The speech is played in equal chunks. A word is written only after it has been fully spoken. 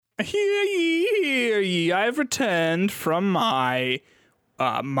Hear ye, hear ye. I have returned from my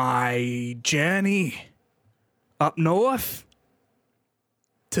journey up north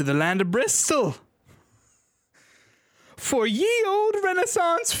to the land of Bristol for ye old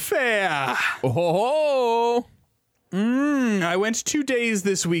Renaissance Fair. Oh, I went 2 days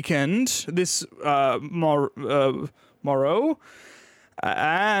this weekend, morrow,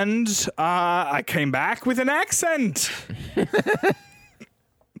 and I came back with an accent.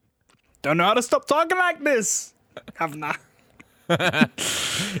 Don't know how to stop talking like this. Governor.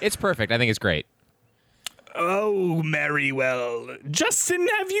 it's perfect. I think it's great. Oh, very well. Justin,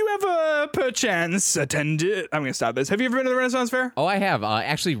 have you ever perchance attended? I'm going to stop this. Have you ever been to the Renaissance Fair? Oh, I have.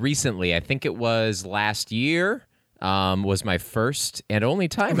 Actually, recently. I think it was last year. Was my first and only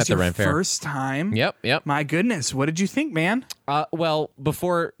time at the Ren Fair. First time? Yep. My goodness. What did you think, man? Well,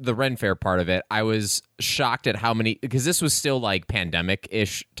 before the Ren Fair part of it, I was shocked at how many, because this was still like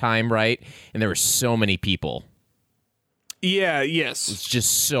pandemic-ish time, right? And there were so many people. Yeah, yes. It's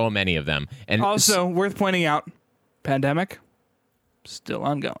just so many of them. And also, worth pointing out, pandemic, still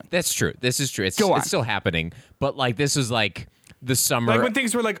ongoing. That's true. This is true. It's still happening. But like this was like the summer. Like when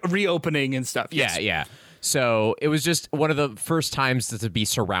things were like reopening and stuff. Yes. Yeah. So it was just one of the first times to be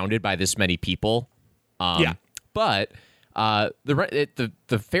surrounded by this many people. Yeah. But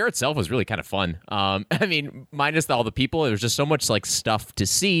the fair itself was really kind of fun. I mean, minus all the people, there was just so much like stuff to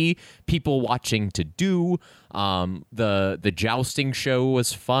see, people watching to do. The jousting show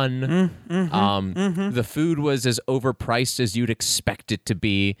was fun. The food was as overpriced as you'd expect it to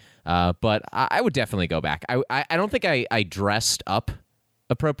be. But I would definitely go back. I don't think I dressed up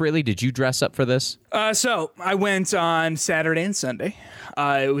appropriately. Did you dress up for this? So I went on Saturday and Sunday.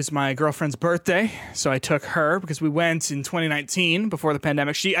 It was my girlfriend's birthday, so I took her because we went in 2019 before the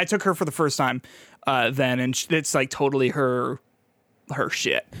pandemic. I took her for the first time then, and it's like totally her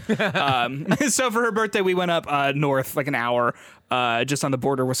shit. So for her birthday, we went up north like an hour, just on the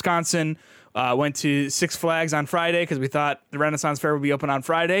border of Wisconsin. Went to Six Flags on Friday because we thought the Renaissance Fair would be open on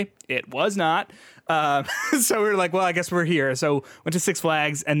Friday. It was not. So we were like, well, I guess we're here. So went to Six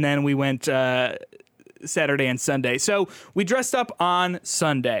Flags, and then we went Saturday and Sunday. So we dressed up on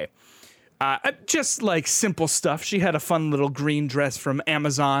Sunday. Just like simple stuff. She had a fun little green dress from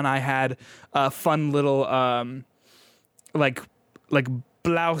Amazon. I had a fun little like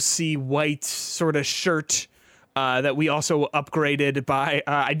blousey white sort of shirt that we also upgraded by.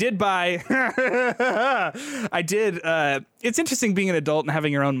 It's interesting being an adult and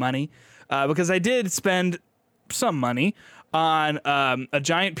having your own money because I did spend some money on a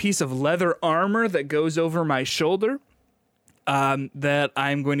giant piece of leather armor that goes over my shoulder. That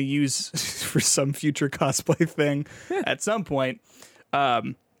I'm going to use for some future cosplay thing at some point.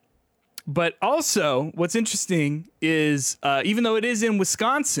 But also, what's interesting is even though it is in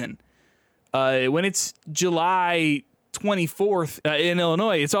Wisconsin, when it's July 24th in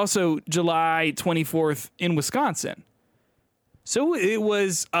Illinois, it's also July 24th in Wisconsin. So it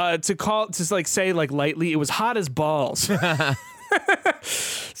was say lightly, it was hot as balls.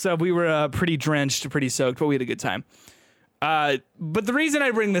 So we were pretty drenched, pretty soaked, but we had a good time. But the reason I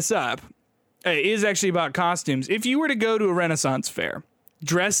bring this up is actually about costumes. If you were to go to a Renaissance fair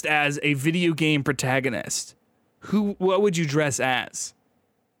dressed as a video game protagonist, what would you dress as?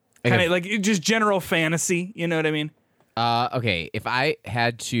 Kind of like just general fantasy, you know what I mean? Okay, if I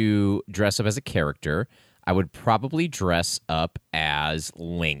had to dress up as a character, I would probably dress up as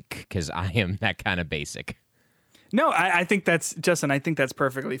Link because I am that kind of basic. No, I think that's, Justin, I think that's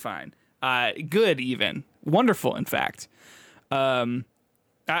perfectly fine. Good, even. Wonderful, in fact. I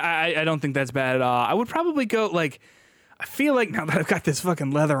don't think that's bad at all. I would probably go, I feel like now that I've got this fucking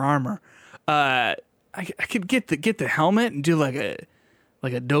leather armor, I could get the helmet and do like a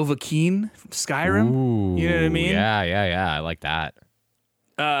Dovahkiin from Skyrim. Ooh, you know what I mean? Yeah. I like that.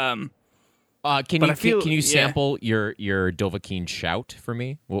 Can you sample your Dovahkiin shout for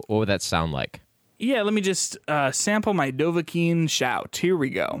me? What would that sound like? Yeah, let me just sample my Dovahkiin shout. Here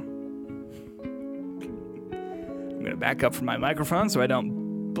we go. I'm going to back up from my microphone so I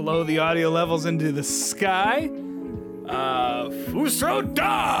don't blow the audio levels into the sky. Fusro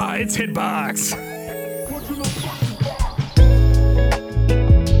Da! It's Hitbox!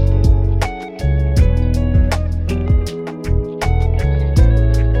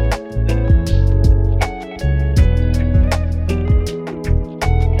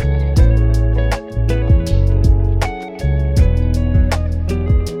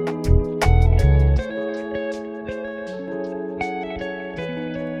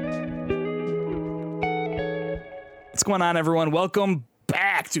 What's going on, everyone? Welcome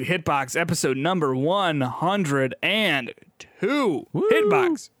back to Hitbox, episode number 102. Woo!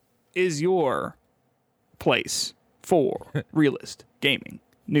 Hitbox, is your place for realist gaming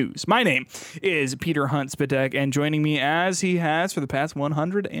news. My name is Peter Hunt Spitek, and joining me as he has for the past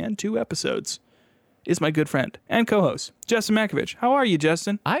 102 episodes is my good friend and co-host, Justin Makovich. How are you,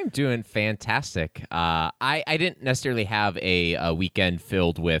 Justin? I'm doing fantastic. I didn't necessarily have a weekend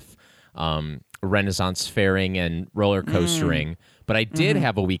filled with Renaissance fairing and roller coastering, but I did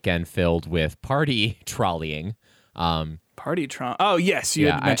have a weekend filled with party trolleying. Party trolley. Oh, yes, you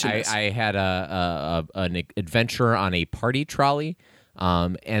had mentioned this. I had an adventure on a party trolley,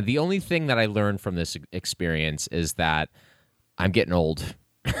 and the only thing that I learned from this experience is that I'm getting old.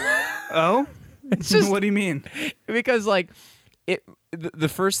 Oh? What do you mean? Because the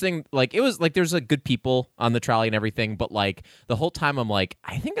first thing, it was there's good people on the trolley and everything, but the whole time I'm like,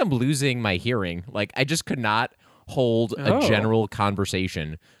 I think I'm losing my hearing. I just could not hold a general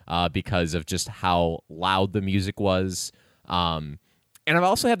conversation because of just how loud the music was. And I've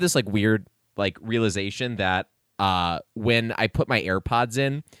also had this weird realization that when I put my AirPods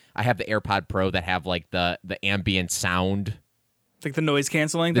in, I have the AirPod Pro that have the ambient sound. The noise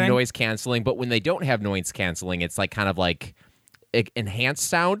canceling thing? The noise canceling, but when they don't have noise canceling, it's kind of enhanced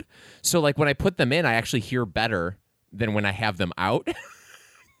sound. So when I put them in, I actually hear better than when I have them out.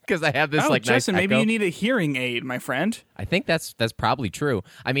 Because I have this Justin, nice maybe echo. you need a hearing aid, my friend. I think that's probably true.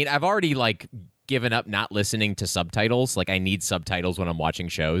 I mean, I've already given up not listening to subtitles. I need subtitles when I'm watching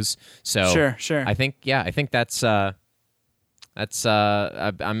shows. So Sure. I think that's I'm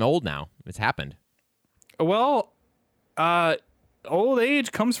old now. It's happened. Well, old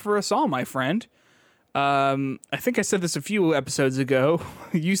age comes for us all, my friend. I think I said this a few episodes ago.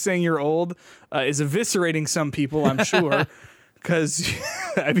 You saying you're old is eviscerating some people, I'm sure. Because,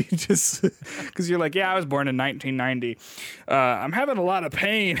 because you're I was born in 1990. I'm having a lot of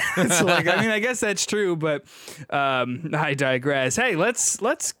pain. It's I guess that's true, but I digress. Hey, let's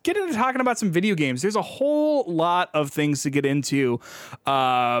get into talking about some video games. There's a whole lot of things to get into.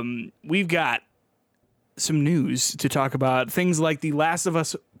 We've got some news to talk about. Things like The Last of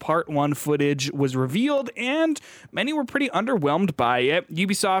Us Part 1 footage was revealed, and many were pretty underwhelmed by it.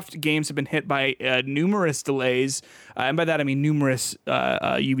 Ubisoft games have been hit by numerous delays, and by that I mean numerous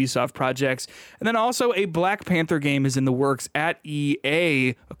Ubisoft projects. And then also a Black Panther game is in the works at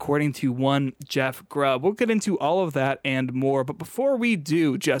EA, according to one Jeff Grubb. We'll get into all of that and more, but before we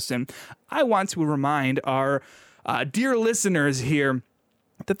do, Justin, I want to remind our dear listeners here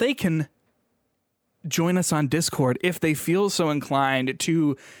that they can join us on Discord if they feel so inclined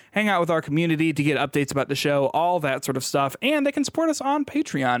to hang out with our community, to get updates about the show, all that sort of stuff. And they can support us on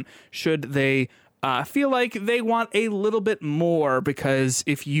Patreon should they feel like they want a little bit more, because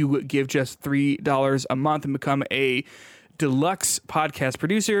if you give just $3 a month and become a deluxe podcast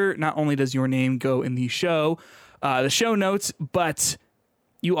producer, not only does your name go in the show notes, but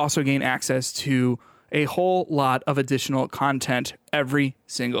you also gain access to a whole lot of additional content every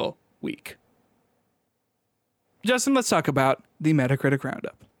single week. Justin, let's talk about the Metacritic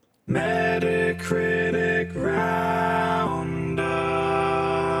Roundup. Metacritic Roundup.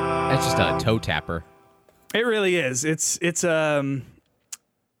 That's just a toe tapper. It really is. It's I'm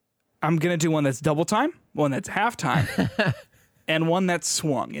gonna do one that's double time, one that's half time, and one that's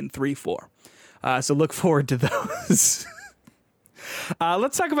swung in 3/4. So look forward to those.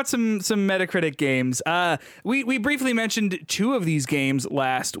 Let's talk about some Metacritic games. We briefly mentioned two of these games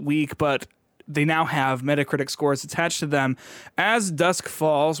last week, but they now have Metacritic scores attached to them. As Dusk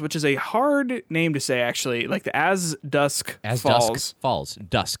Falls, which is a hard name to say, actually, As Dusk Falls.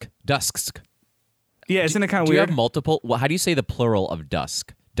 Dusks. Yeah, isn't it kind of weird? Do you have multiple? How do you say the plural of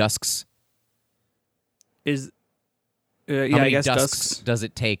dusk? Dusks. How many I guess dusks does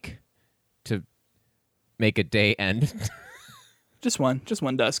it take to make a day end? Just one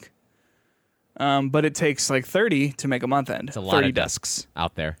dusk. But it takes 30 to make a month end. It's a lot of dusks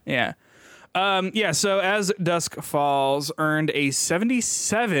out there. Yeah. So As Dusk Falls earned a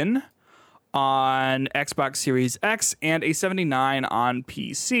 77 on Xbox Series X and a 79 on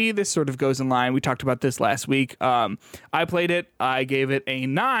PC. This sort of goes in line. We talked about this last week. I played it. I gave it a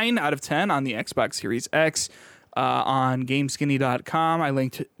 9 out of 10 on the Xbox Series X on GameSkinny.com. I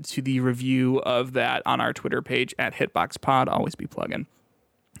linked to the review of that on our Twitter page at HitboxPod. Always be plugging.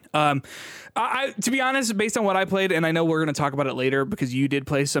 To be honest, based on what I played, and I know we're going to talk about it later because you did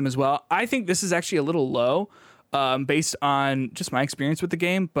play some as well, I think this is actually a little low based on just my experience with the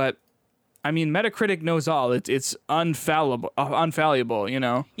game. But I mean, Metacritic knows all. It's unfallible, you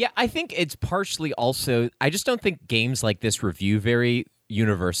know? Yeah, I think it's partially also, I just don't think games like this review very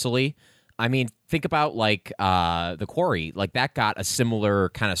universally. I mean, think about The Quarry. That got a similar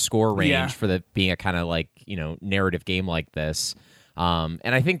kind of score range for being a kind of narrative game like this. And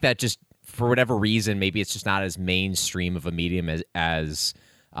I think that just for whatever reason, maybe it's just not as mainstream of a medium as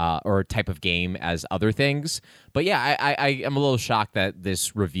or type of game as other things. But yeah, I am a little shocked that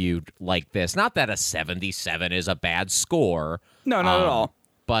this reviewed like this. Not that a 77 is a bad score. No, not at all.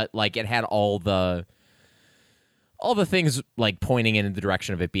 But like it had all the things like pointing in the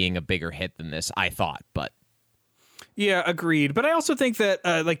direction of it being a bigger hit than this, I thought. But yeah, agreed. But I also think that,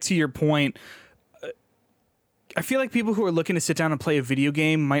 like, to your point, I feel like people who are looking to sit down and play a video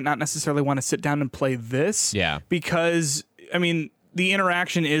game might not necessarily want to sit down and play this. Yeah. Because, I mean, the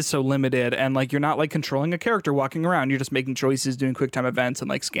interaction is so limited, and like you're not like controlling a character walking around. You're just making choices, doing quick time events, and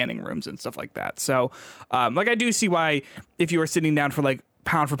like scanning rooms and stuff like that. So, like, I do see why if you are sitting down for like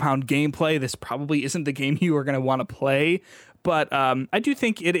pound for pound gameplay, this probably isn't the game you are going to want to play. But I do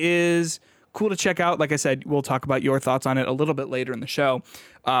think it is cool to check out. Like I said, we'll talk about your thoughts on it a little bit later in the show.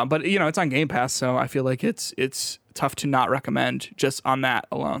 But you know, it's on Game Pass, so I feel like it's tough to not recommend just on that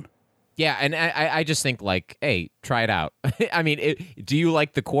alone. yeah, and I just think like, hey, try it out. I mean, do you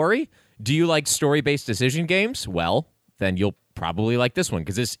like The Quarry? Do you like story-based decision games? Well, then you'll probably like this one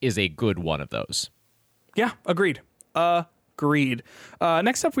because this is a good one of those. Yeah, agreed. Agreed.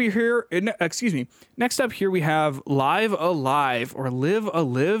 Next up Next up here we have Live Alive or Live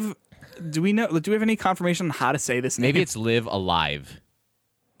Alive. Do we have any confirmation on how to say this name? Maybe it's Live Alive.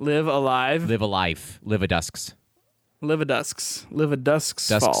 Live Alive. Live a Life. Live a Dusks. Live a Dusks. Live a Dusks.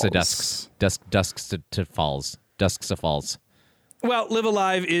 Dusks Falls. to Dusks. Dusks to Falls. Dusks to Falls. Well, Live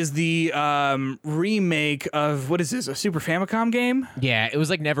Alive is the remake of, what is this, a Super Famicom game? Yeah, it was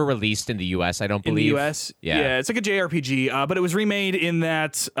like never released in the U.S., I don't believe. In the U.S.? Yeah, it's like a JRPG, but it was remade in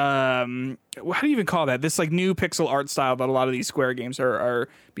that, how do you even call that? This like new pixel art style that a lot of these Square games are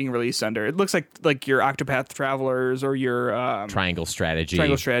being released under. It looks like your Octopath Travelers or your... Triangle Strategy.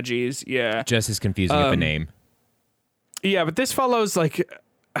 Triangle Strategies, yeah. Just as confusing of a name. Yeah, but this follows like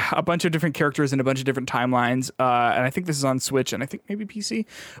a bunch of different characters in a bunch of different timelines, and I think this is on Switch and I think maybe PC,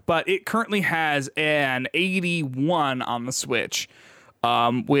 but it currently has an 81 on the Switch,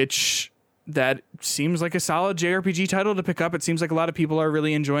 which that seems like a solid JRPG title to pick up. It seems like a lot of people are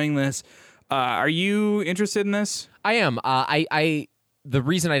really enjoying this. Are you interested in this? I am. The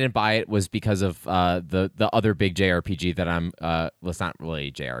reason I didn't buy it was because of the other big JRPG that I'm. Well, it's not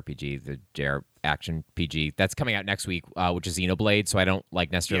really JRPG. The JR action PG that's coming out next week, which is Xenoblade. So I don't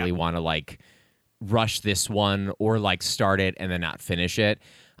like necessarily want to like rush this one or like start it and then not finish it.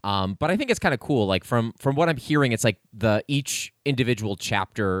 But I think it's kind of cool. Like from what I'm hearing, it's like each individual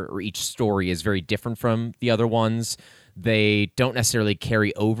chapter or each story is very different from the other ones. They don't necessarily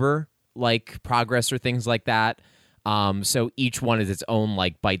carry over like progress or things like that. So each one is its own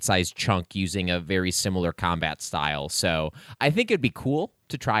like bite-sized chunk using a very similar combat style. So I think it'd be cool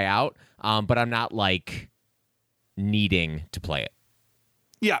to try out, but I'm not like needing to play it.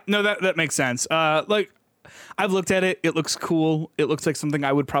 Yeah, no, that makes sense. Like I've looked at it. It looks cool. It looks like something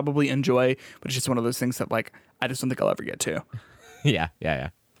I would probably enjoy, but it's just one of those things that like I just don't think I'll ever get to. Yeah.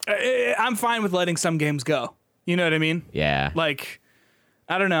 I'm fine with letting some games go. You know what I mean? Yeah. Like,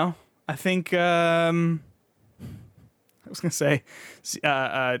 I don't know. I think I was gonna say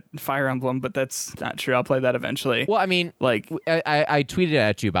Fire Emblem, but that's not true. I'll play that eventually. Well, I mean, like I tweeted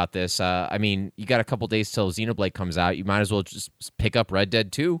at you about this. I mean, you got a couple days till Xenoblade comes out. You might as well just pick up Red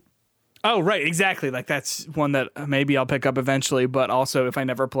Dead 2. Oh, right, exactly. Like that's one that maybe I'll pick up eventually, but also if I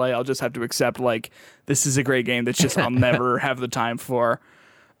never play, I'll just have to accept like this is a great game that's just I'll never have the time for.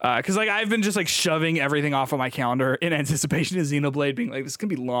 Because like I've been just like shoving everything off of my calendar in anticipation of Xenoblade being like this can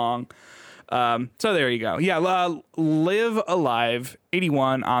be long. So there you go. Yeah, Live Alive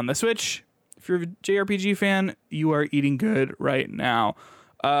 81 on the Switch. If you're a JRPG fan, you are eating good right now.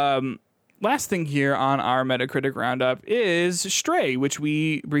 Last thing here on our Metacritic roundup is Stray, which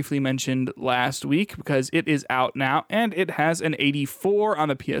we briefly mentioned last week because it is out now and it has an 84 on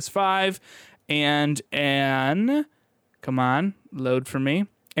the PS5 and come on, load for me,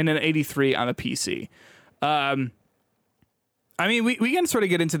 and an 83 on the PC. I mean, we can sort of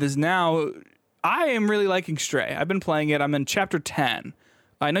get into this now. I am really liking Stray. I've been playing it. I'm in chapter 10.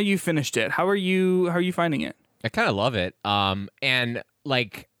 I know you finished it. How are you finding it? I kind of love it. And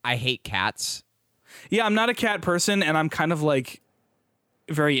like I hate cats. Yeah, I'm not a cat person, and I'm kind of like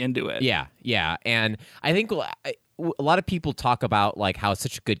very into it. Yeah. And I think a lot of people talk about like how it's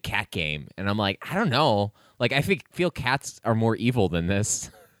such a good cat game, and I'm like, I don't know. Like I feel cats are more evil than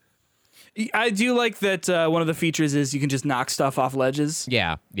this. I do like that one of the features is you can just knock stuff off ledges.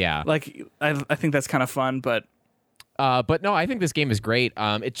 Yeah. Like I think that's kind of fun, but no, I think this game is great.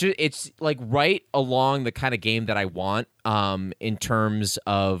 It's like right along the kind of game that I want in terms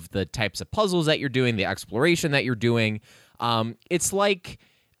of the types of puzzles that you're doing, the exploration that you're doing. It's like,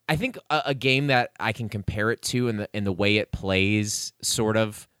 I think a game that I can compare it to in the way it plays, sort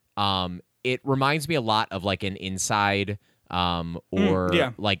of. It reminds me a lot of like an Inside,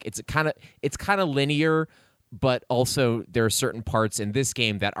 or like it's kind of linear, but also there are certain parts in this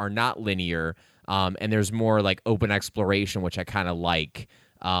game that are not linear, and there's more like open exploration, which I kind of like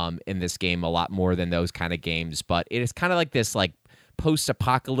in this game a lot more than those kind of games. But it is kind of like this like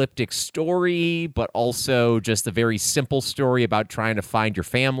post-apocalyptic story, but also just a very simple story about trying to find your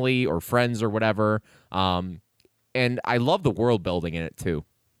family or friends or whatever. And I love the world building in it too.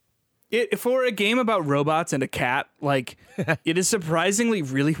 For a game about robots and a cat, like, it is surprisingly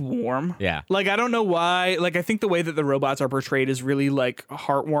really warm. Yeah. Like, I don't know why. Like, I think the way that the robots are portrayed is really, like,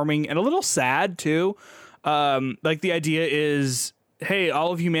 heartwarming and a little sad, too. Like, the idea is, hey,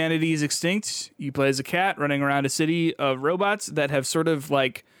 all of humanity is extinct. You play as a cat running around a city of robots that have sort of,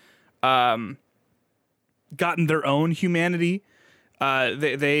 like, gotten their own humanity.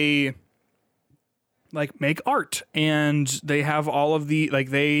 They like make art, and they have all of the,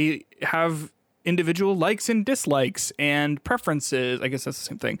 like, they have individual likes and dislikes and preferences. I guess that's the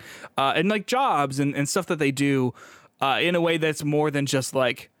same thing. And like jobs and stuff that they do in a way that's more than just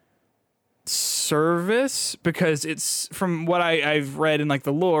like service, because it's, from what I've read in like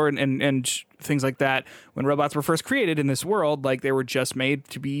the lore and things like that, when robots were first created in this world, like they were just made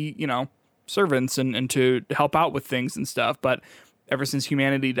to be, you know, servants and to help out with things and stuff. But ever since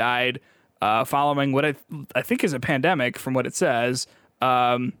humanity died, following what I think is a pandemic, from what it says,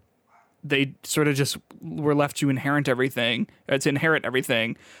 they sort of just were left to inherit everything,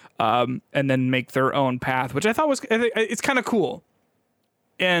 and then make their own path, which I thought was, it's kind of cool.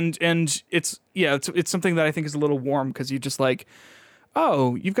 And it's something that I think is a little warm, because you just like,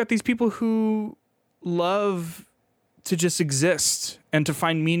 oh, you've got these people who love to just exist and to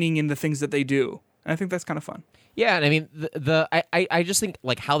find meaning in the things that they do. And I think that's kind of fun. Yeah, and I mean, I just think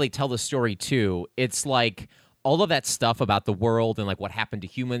like how they tell the story too. It's like all of that stuff about the world and like what happened to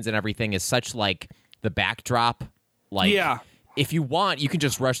humans and everything is such like the backdrop. Like, if you want, you can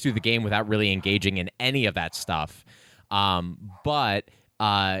just rush through the game without really engaging in any of that stuff. But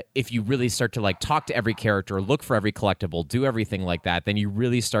if you really start to like talk to every character, look for every collectible, do everything like that, then you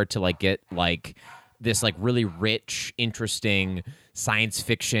really start to like get like this like really rich, interesting science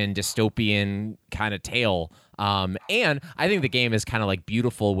fiction dystopian kind of tale. And I think the game is kind of like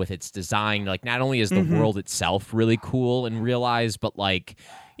beautiful with its design. Like, not only is the world itself really cool and realized, but like,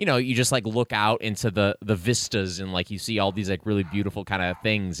 you know, you just like look out into the vistas and like you see all these like really beautiful kind of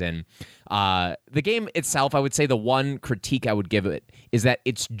things. And the game itself, I would say the one critique I would give it is that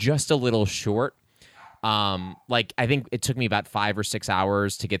it's just a little short. Like, I think it took me about 5 or 6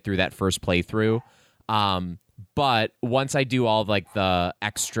 hours to get through that first playthrough. But once I do all of, like the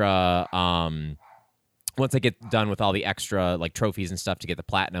extra, once I get done with all the extra like trophies and stuff to get the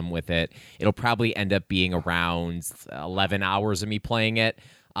platinum with it, it'll probably end up being around 11 hours of me playing it.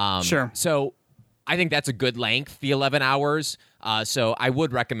 Sure. So I think that's a good length, the 11 hours. So I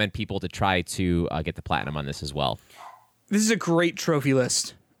would recommend people to try to get the platinum on this as well. This is a great trophy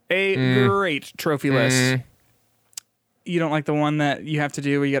list. Great trophy list. You don't like the one that you have to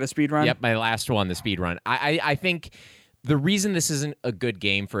do where you got a speed run? Yep, my last one, the speed run. I think the reason this isn't a good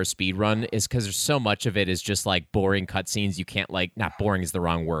game for a speed run is because there's so much of it is just like boring cutscenes. You can't like, not boring is the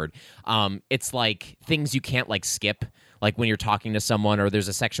wrong word. It's like things you can't like skip. Like when you're talking to someone, or there's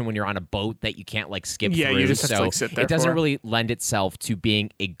a section when you're on a boat that you can't like skip through. Yeah, you just have to like sit there. It doesn't really lend itself to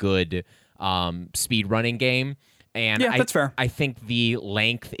being a good speed running game. And yeah, that's fair. I think the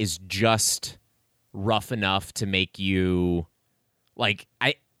length is just rough enough to make you like,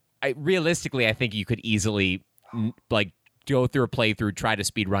 I realistically, I think you could easily like go through a playthrough, try to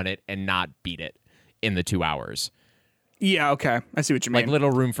speed run it, and not beat it in the 2 hours. Yeah, okay. I see what you mean. Like,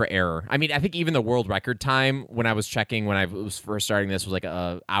 little room for error. I mean, I think even the world record time when I was checking when I was first starting this was like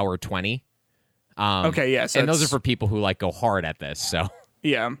an hour 20. Okay, yeah. So and those are for people who like go hard at this. So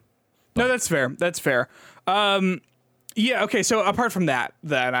yeah, no, that's fair. That's fair. Yeah. Okay. So apart from that,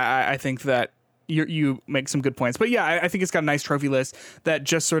 then I think that you make some good points. But yeah, I think it's got a nice trophy list that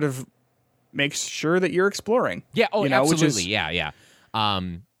just sort of makes sure that you're exploring. Yeah. Oh, you know, absolutely. Yeah.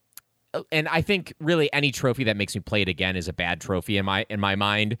 And I think really any trophy that makes me play it again is a bad trophy in my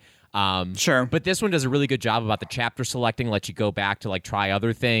mind. Sure. But this one does a really good job about the chapter selecting, lets you go back to like try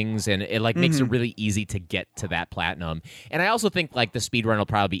other things, and it like makes it really easy to get to that platinum. And I also think like the speedrun will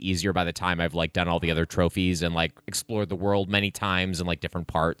probably be easier by the time I've like done all the other trophies and like explored the world many times and like different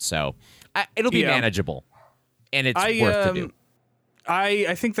parts. So it'll be manageable, and it's worth to do.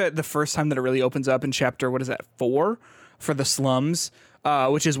 I think that the first time that it really opens up in chapter, what is that, 4 for the slums,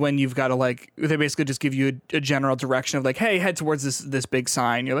 which is when you've got to like they basically just give you a general direction of like, hey, head towards this big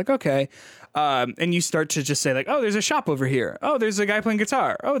sign. You're like, okay, and you start to just say like, oh, there's a shop over here. Oh, there's a guy playing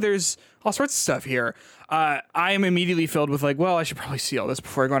guitar. Oh, there's all sorts of stuff here. I am immediately filled with like, well, I should probably see all this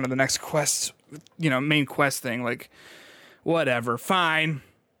before I go on to the next quest, main quest thing. Like, whatever, fine.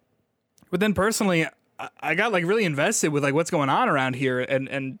 But then personally, I got like really invested with like what's going on around here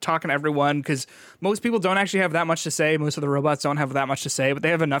and talking to everyone, because most people don't actually have that much to say. Most of the robots don't have that much to say, but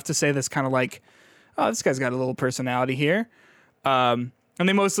they have enough to say that's kind of like, oh, this guy's got a little personality here. And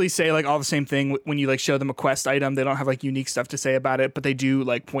they mostly say like all the same thing when you like show them a quest item. They don't have like unique stuff to say about it, but they do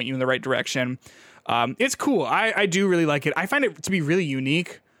like point you in the right direction. It's cool. I do really like it. I find it to be really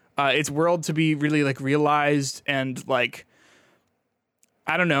unique. Its world to be really like realized and like,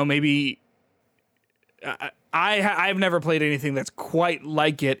 I don't know, maybe I've never played anything that's quite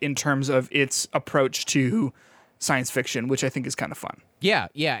like it in terms of its approach to science fiction, which I think is kind of fun. Yeah,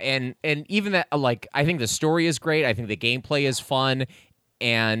 and even that, like, I think the story is great. I think the gameplay is fun,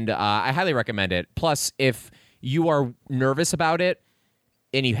 and I highly recommend it. Plus, if you are nervous about it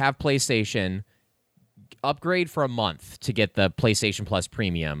and you have PlayStation, upgrade for a month to get the PlayStation Plus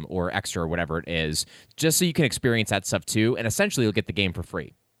Premium or Extra or whatever it is, just so you can experience that stuff too, and essentially you'll get the game for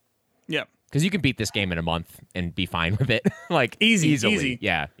free. Yeah. Because you can beat this game in a month and be fine with it. like easily. Easy.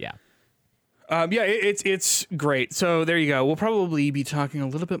 Yeah. It's great. So there you go. We'll probably be talking a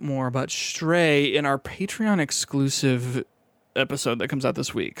little bit more about Stray in our Patreon exclusive episode that comes out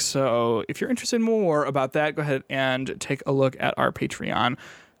this week. So if you're interested more about that, go ahead and take a look at our Patreon.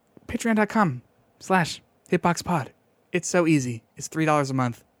 Patreon.com/HitboxPod. It's so easy. It's $3 a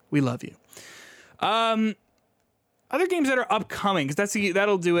month. We love you. Other games that are upcoming, because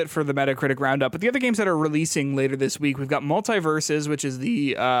that'll do it for the Metacritic roundup. But the other games that are releasing later this week, we've got Multiverses, which is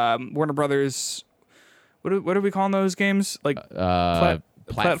the Warner Brothers. What are we calling those games? Like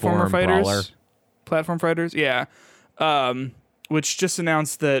platformer fighters, brawler. Platform fighters. Yeah, which just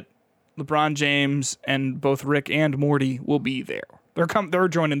announced that LeBron James and both Rick and Morty will be there. They're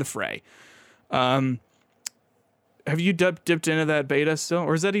joining the fray. Have you dipped into that beta still,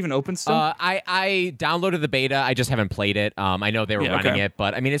 or is that even open still? I downloaded the beta. I just haven't played it. I know they were running it,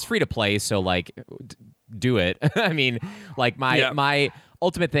 but I mean, it's free to play, so like, do it. I mean, like my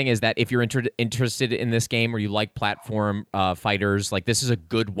ultimate thing is that if you're interested in this game or you like platform fighters, like this is a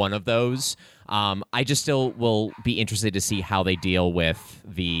good one of those. I just still will be interested to see how they deal with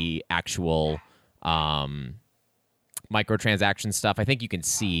the actual microtransaction stuff. I think you can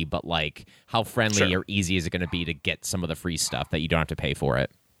see, but like how friendly or easy is it going to be to get some of the free stuff that you don't have to pay for it?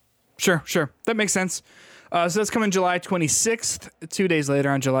 Sure. That makes sense. So that's coming July 26th. 2 days later,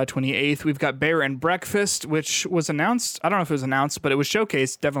 on July 28th, we've got Bear and Breakfast, which was announced. I don't know if it was announced, but it was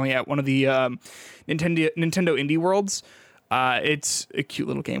showcased definitely at one of the Nintendo Indie Worlds. It's a cute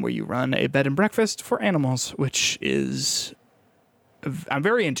little game where you run a bed and breakfast for animals, which is I'm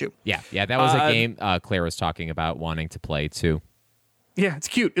very into. Yeah, that was a game Claire was talking about wanting to play too. Yeah, it's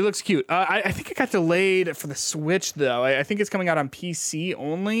cute. It looks cute. I think it got delayed for the Switch, though. I think it's coming out on PC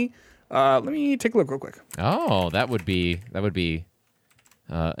only. Let me take a look real quick. Oh, that would be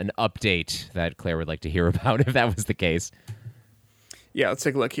an update that Claire would like to hear about if that was the case. Yeah, let's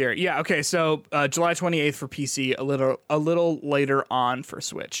take a look here. Yeah, okay, so July 28th for PC, a little later on for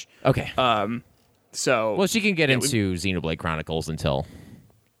Switch. Okay. So well, she can get into Xenoblade Chronicles until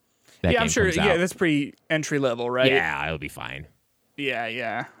that game I'm sure. comes out. Yeah, that's pretty entry level, right? Yeah, it'll be fine.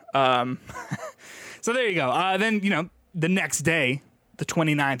 Yeah. So there you go. Then the next day, the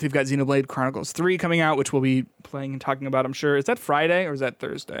 29th, we've got Xenoblade Chronicles 3 coming out, which we'll be playing and talking about. I'm sure. Is that Friday or is that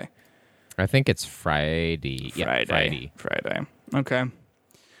Thursday? I think it's Friday. Friday. Okay.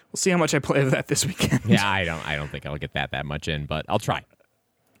 We'll see how much I play of that this weekend. Yeah, I don't think I'll get that much in, but I'll try.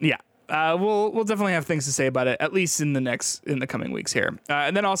 Yeah. We'll definitely have things to say about it, at least in the coming weeks here.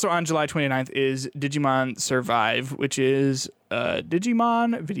 And then also on July 29th is Digimon Survive, which is a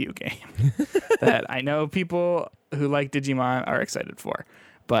Digimon video game that I know people who like Digimon are excited for.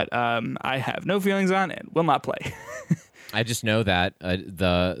 But I have no feelings on and will not play. I just know that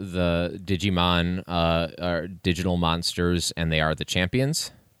the Digimon are digital monsters and they are the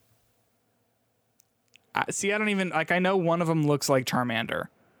champions. See, I don't even, I know one of them looks like Charmander.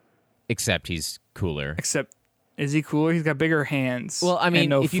 Except he's cooler. Is he cooler? He's got bigger hands. Well, I mean,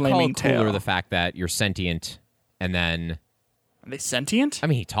 no if you call it cooler tail. the fact that you're sentient and then... Are they sentient? I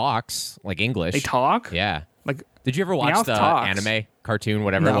mean, he talks like English. They talk? Yeah. Like, did you ever watch the anime, cartoon,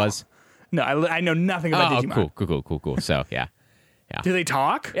 whatever it was? No, I know nothing about Digimon. Cool. So, yeah. Do they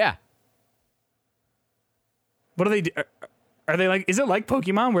talk? Yeah. What do they do? Are they like, is it like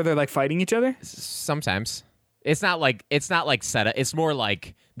Pokemon where they're like fighting each other? Sometimes. It's not like set up. It's more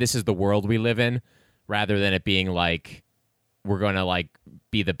like this is the world we live in, rather than it being like we're going to like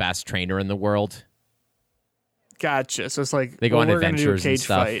be the best trainer in the world. Gotcha. So it's like they go on we're gonna do a adventures cage and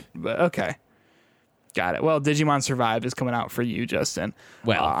stuff. fight, but okay. Got it. Well, Digimon Survive is coming out for you, Justin.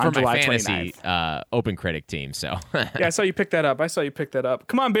 Well, on for July my fantasy 29th. Open Critic team. So Yeah, I saw you pick that up.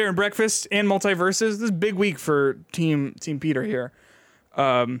 Come on, Bear and Breakfast and Multiverses. This is a big week for Team Peter here.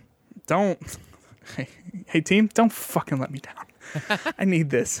 Don't. Hey, team, don't fucking let me down. I need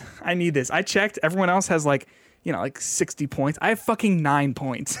this. I checked. Everyone else has like 60 points. I have fucking 9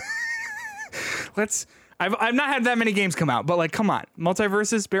 points. I've not had that many games come out, but like, come on,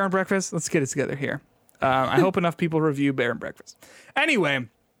 Multiverses, Bear and Breakfast. Let's get it together here. I hope enough people review Bear and Breakfast. Anyway,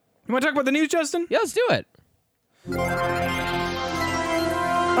 you want to talk about the news, Justin? yeah, let's do it.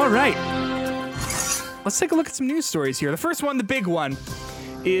 All right. Let's take a look at some news stories here. The first one, the big one,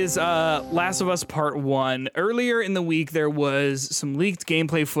 is Last of Us Part 1. Earlier in the week, there was some leaked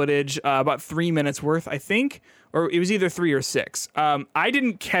gameplay footage, about 3 minutes worth, I think. Or it was either 3 or 6. I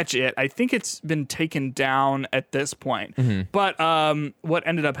didn't catch it. I think it's been taken down at this point. Mm-hmm. But what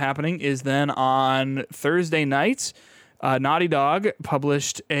ended up happening is then on Thursday night, Naughty Dog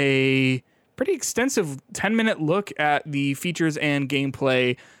published a pretty extensive 10-minute look at the features and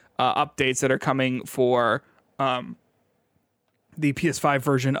gameplay updates that are coming for the PS5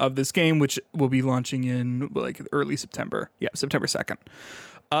 version of this game, which will be launching in like early September. Yeah, September 2nd.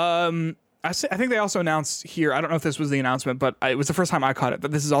 I think they also announced here, I don't know if this was the announcement, but it was the first time I caught it,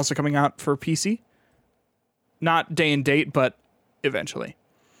 that this is also coming out for PC. Not day and date, but eventually.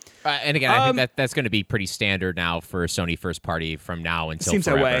 And again, I think that's going to be pretty standard now for Sony first party from now until seems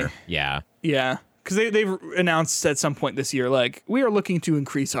forever. that way. Yeah. Yeah, because they've announced at some point this year, like, we are looking to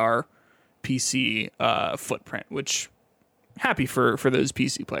increase our PC footprint, which, happy for those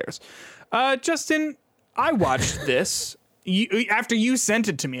PC players. Justin, I watched this. After you sent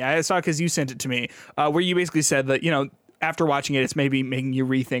it to me, I saw because you sent it to me, where you basically said that, after watching it, it's maybe making you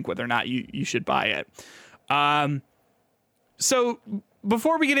rethink whether or not you should buy it. So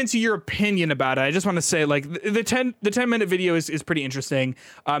before we get into your opinion about it, I just want to say, like, the 10-minute video is pretty interesting.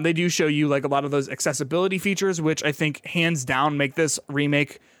 They do show you like a lot of those accessibility features, which I think hands down make this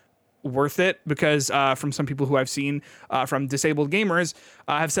remake worth it, because from some people who I've seen from disabled gamers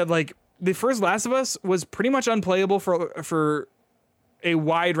have said, like, the first Last of Us was pretty much unplayable for a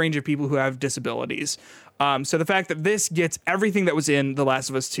wide range of people who have disabilities. So the fact that this gets everything that was in The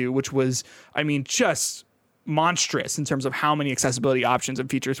Last of Us 2, which was, I mean, just monstrous in terms of how many accessibility options and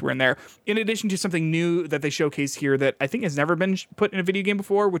features were in there, in addition to something new that they showcased here that I think has never been put in a video game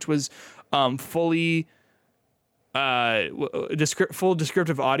before, which was fully full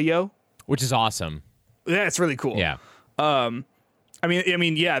descriptive audio. Which is awesome. Yeah, it's really cool. Yeah. I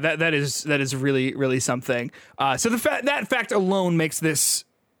mean, yeah, that is really, really something. So that fact alone makes this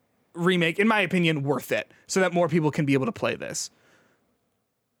remake, in my opinion, worth it, so that more people can be able to play this.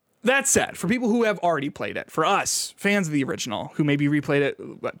 That said, for people who have already played it, for us, fans of the original, who maybe replayed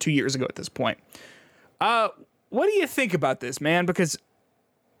it 2 years ago at this point, what do you think about this, man? Because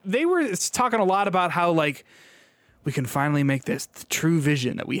they were talking a lot about how, like, we can finally make this the true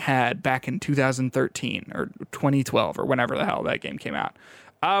vision that we had back in 2013 or 2012 or whenever the hell that game came out.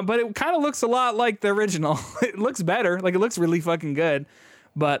 But it kind of looks a lot like the original. It looks better. Like, it looks really fucking good.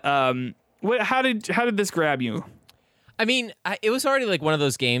 But how did this grab you? I mean, it was already like one of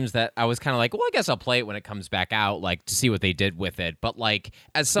those games that I was kind of like, well, I guess I'll play it when it comes back out, like, to see what they did with it. But like,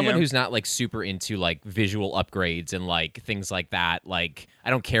 as someone who's not like super into like visual upgrades and like things like that, like,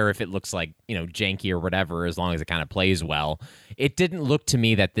 I don't care if it looks like, janky or whatever, as long as it kind of plays well. It didn't look to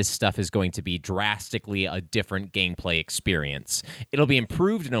me that this stuff is going to be drastically a different gameplay experience. It'll be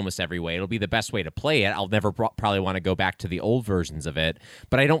improved in almost every way. It'll be the best way to play it. I'll never probably want to go back to the old versions of it,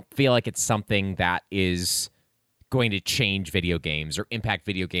 but I don't feel like it's something that is going to change video games or impact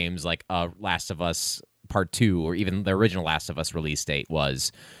video games like Last of Us Part 2 or even the original Last of Us release date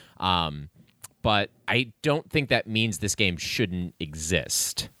was. But I don't think that means this game shouldn't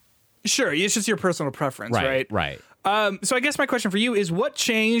exist. Sure, it's just your personal preference, right? Right. So I guess my question for you is, what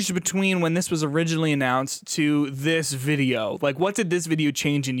changed between when this was originally announced to this video? Like, what did this video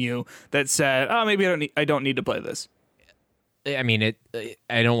change in you that said, oh, maybe I don't need to play this? I mean,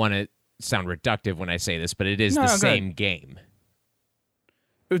 I don't want to sound reductive when I say this, but it is the same game.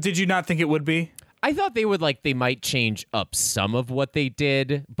 Did you not think it would be? I thought they might change up some of what they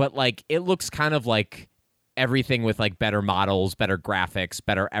did, but like, it looks kind of like everything with like better models, better graphics,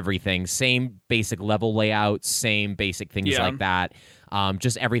 better everything, same basic level layout, same basic things like that.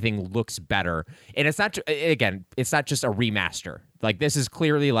 Just everything looks better. And it's not, again, it's not just a remaster. Like, this is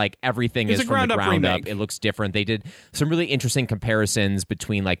clearly like everything It's is a from the ground-up ground up. remake. It looks different. They did some really interesting comparisons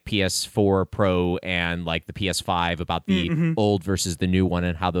between like PS4 Pro and like the PS5 about the old versus the new one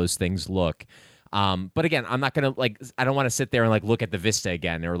and how those things look. But again, I'm not gonna I don't want to sit there and like look at the Vista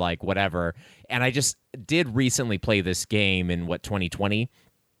again or like whatever. And I just did recently play this game in 2020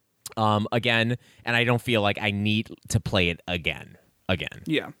 again, and I don't feel like I need to play it again.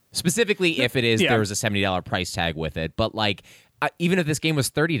 Yeah. Specifically, if it is Yeah. there was a $70 price tag with it. But like, even if this game was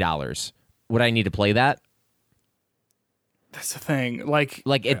 $30, would I need to play that? That's the thing. Like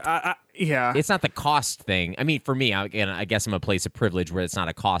it. Yeah. It's not the cost thing. I mean, for me, again, I guess I'm a place of privilege where it's not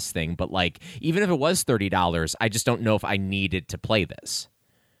a cost thing. But like, even if it was $30, I just don't know if I needed to play this.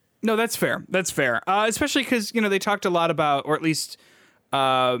 No, that's fair. That's fair. Especially because, they talked a lot about, or at least,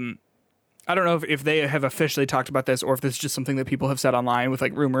 I don't know if they have officially talked about this or if this is just something that people have said online with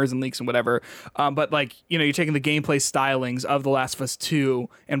like rumors and leaks and whatever. But like, you're taking the gameplay stylings of The Last of Us 2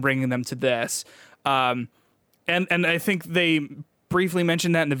 and bringing them to this. And I think they briefly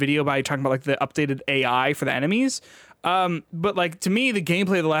mentioned that in the video by talking about like the updated AI for the enemies. But like, to me, the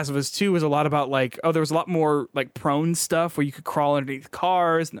gameplay of The Last of Us 2 was a lot about like, there was a lot more like prone stuff where you could crawl underneath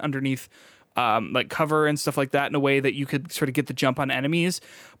cars and underneath like cover and stuff like that in a way that you could sort of get the jump on enemies.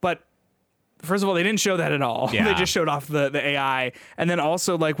 But first of all, they didn't show that at all. Yeah. They just showed off the AI. And then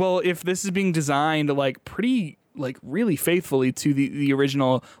also like, well, if this is being designed like pretty like really faithfully to the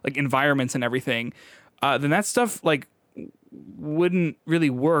original like environments and everything, then that stuff like wouldn't really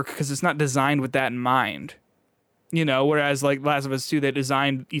work because it's not designed with that in mind. Whereas like Last of Us 2, they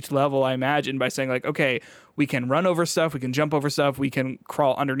designed each level, I imagine, by saying like, okay, we can run over stuff, we can jump over stuff, we can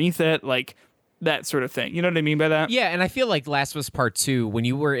crawl underneath it, like that sort of thing. You know what I mean by that? Yeah, and I feel like Last of Us Part 2, when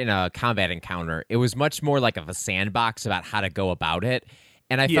you were in a combat encounter, it was much more like of a sandbox about how to go about it.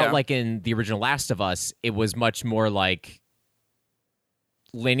 And I felt like in the original Last of Us, it was much more like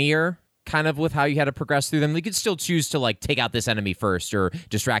linear kind of with how you had to progress through them. You could still choose to like take out this enemy first or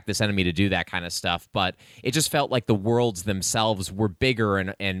distract this enemy to do that kind of stuff, but it just felt like the worlds themselves were bigger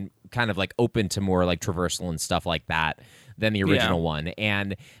and kind of like open to more like traversal and stuff like that than the original one.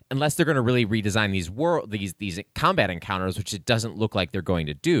 And unless they're going to really redesign these combat encounters, which it doesn't look like they're going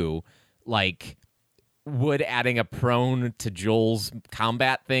to do, like, would adding a prone to Joel's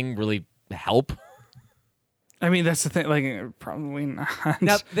combat thing really help? I mean, that's the thing. Like, probably not.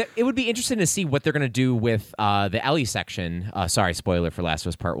 Now, it would be interesting to see what they're going to do with the Ellie section. Sorry, spoiler for Last of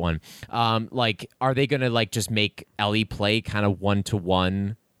Us Part 1. Like, are they going to like just make Ellie play kind of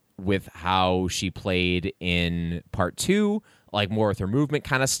one-to-one with how she played in Part 2? Like, more with her movement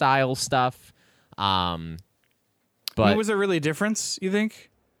kind of style stuff? But was there really a difference, you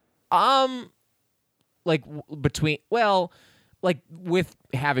think? Like, like with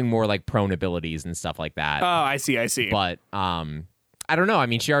having more like prone abilities and stuff like that. Oh, I see. But I don't know. I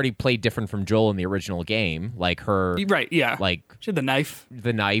mean, she already played different from Joel in the original game. Like her, right? Yeah, like she had the knife,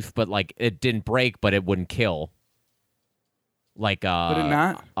 but like it didn't break, but it wouldn't kill. Like would it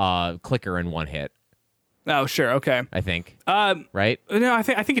not? Clicker in one hit. Oh, sure, okay. I think. Right? No, I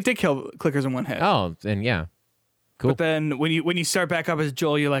think it did kill clickers in one hit. Oh, then yeah. Cool. But then when you start back up as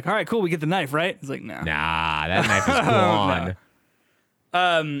Joel, you're like, all right, cool, we get the knife, right? It's like, no. Nah, that knife is gone.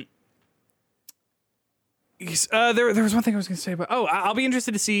 There was one thing I was going to say about. Oh, I'll be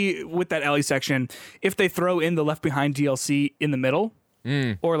interested to see with that Ellie section if they throw in the Left Behind DLC in the middle,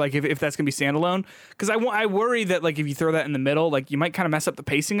 or like if that's going to be standalone. Because I worry that like if you throw that in the middle, like you might kind of mess up the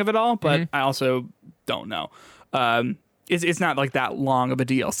pacing of it all. But I also don't know. It's not like that long of a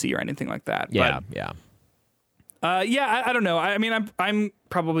DLC or anything like that. Yeah, but, yeah. I don't know. I mean, I am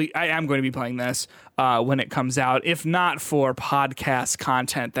going to be playing this when it comes out. If not for podcast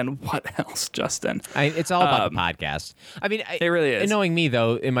content, then what else, Justin? It's all about the podcast. I mean, it really is. Knowing me,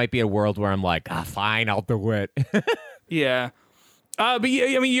 though, it might be a world where I'm like, fine, I'll do it. Yeah. But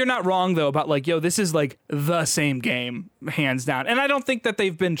yeah, I mean, you're not wrong though about like, this is like the same game, hands down. And I don't think that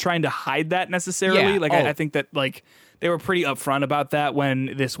they've been trying to hide that necessarily. Yeah. Like, I think that like they were pretty upfront about that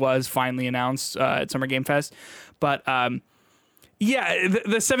when this was finally announced at Summer Game Fest. But yeah,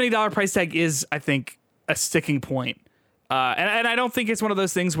 the $70 price tag is, I think, a sticking point. And I don't think it's one of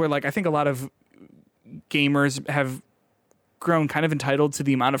those things where like I think a lot of gamers have grown kind of entitled to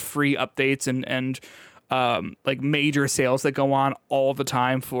the amount of free updates and like major sales that go on all the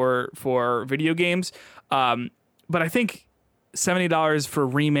time for video games. But I think $70 for a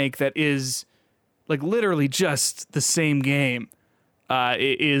remake that is like literally just the same game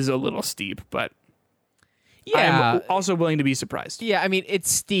is a little steep, but yeah, I'm also willing to be surprised. Yeah, I mean,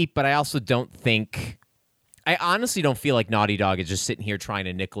 it's steep, but I also don't think... I honestly don't feel like Naughty Dog is just sitting here trying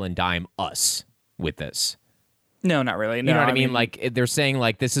to nickel and dime us with this. No, not really. No, You know what I mean? Like they're saying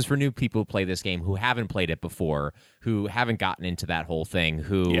like this is for new people who play this game who haven't played it before, who haven't gotten into that whole thing,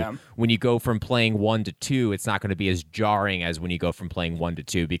 who when you go from playing 1 to 2, it's not going to be as jarring as when you go from playing 1 to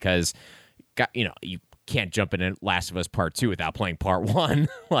 2 because you can't jump into Last of Us Part 2 without playing Part 1.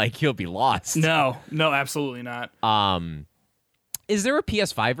 Like you'll be lost. No, absolutely not. Is there a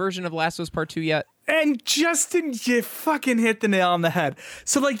PS5 version of Last of Us Part 2 yet? And Justin, you fucking hit the nail on the head.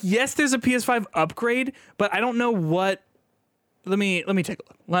 So, like, yes, there's a PS5 upgrade, but I don't know what. Let me take a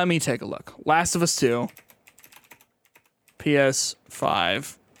look. Let me take a look. Last of Us 2,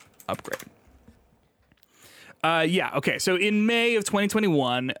 PS5 upgrade. Yeah. Okay. So in May of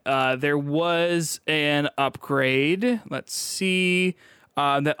 2021, there was an upgrade. Let's see.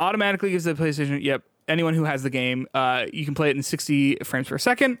 That automatically gives the PlayStation. Yep. Anyone who has the game, you can play it in 60 frames per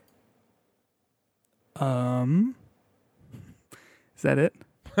second. Is that it?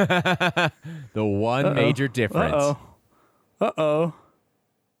 The one major difference.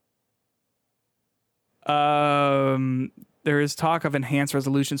 There is talk of enhanced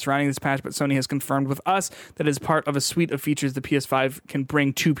resolution surrounding this patch, but Sony has confirmed with us that it is part of a suite of features the PS5 can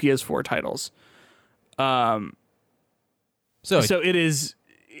bring to PS4 titles. So it is.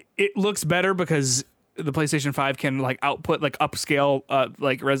 It looks better because the PlayStation 5 can like output like upscale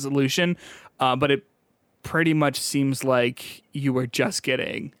like resolution, but it pretty much seems like you were just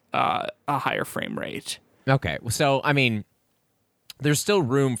getting a higher frame rate. Okay, so I mean, there's still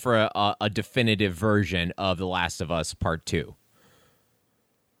room for a definitive version of The Last of Us Part 2.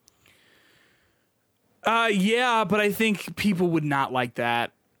 Yeah, but I think people would not like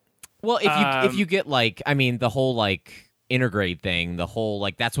that. Well, if you get like, I mean, the whole like integrate thing, the whole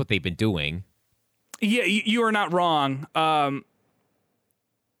like that's what they've been doing. Yeah, you are not wrong.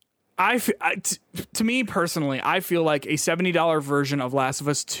 To me personally, I feel like a $70 version of Last of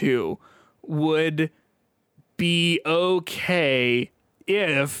Us 2 would be okay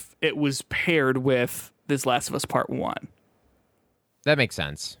if it was paired with this Last of Us Part 1. That makes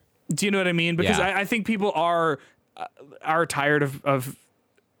sense. Do you know what I mean? Because I think people are tired of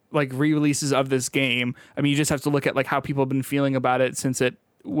like re-releases of this game. I mean, you just have to look at like how people have been feeling about it since it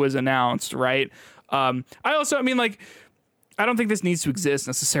was announced, right? I don't think this needs to exist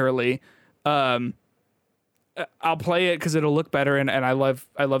necessarily. I'll play it because it'll look better, and I love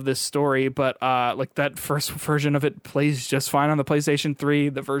this story. But like that first version of it plays just fine on the PlayStation 3.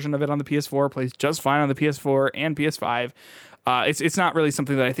 The version of it on the PS4 plays just fine on the PS4 and PS5. It's not really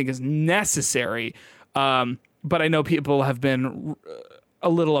something that I think is necessary. But I know people have been a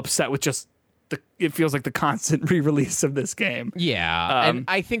little upset with just it feels like the constant re-release of this game. Yeah, and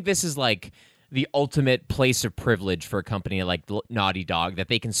I think this is like the ultimate place of privilege for a company like Naughty Dog, that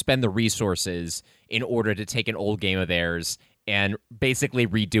they can spend the resources in order to take an old game of theirs and basically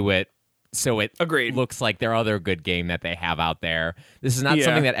redo it so it looks like their other good game that they have out there. This is not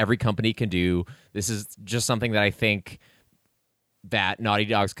something that every company can do. This is just something that I think that Naughty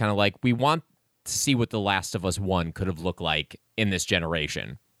Dog's kind of like, we want to see what The Last of Us 1 could have looked like in this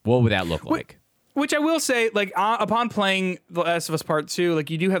generation. What would that look like? Which I will say, like, upon playing The Last of Us Part 2, like,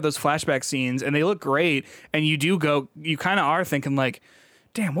 you do have those flashback scenes, and they look great, and you kind of are thinking, like,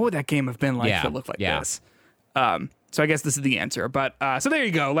 damn, what would that game have been like if it looked like this? So I guess this is the answer. But, so there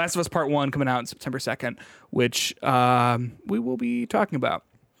you go. Last of Us Part 1 coming out on September 2nd, which we will be talking about.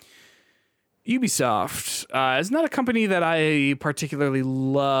 Ubisoft is not a company that I particularly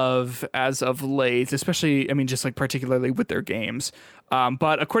love as of late, especially, I mean, just like particularly with their games.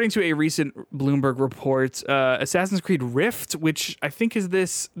 But according to a recent Bloomberg report, Assassin's Creed Rift, which I think is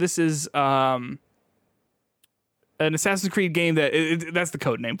this is an Assassin's Creed game that's the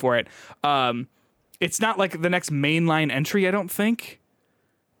code name for it. It's not like the next mainline entry, I don't think.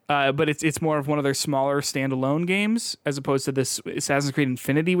 But it's more of one of their smaller standalone games as opposed to this Assassin's Creed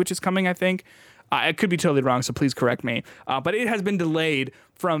Infinity, which is coming, I think. I could be totally wrong, so please correct me. But it has been delayed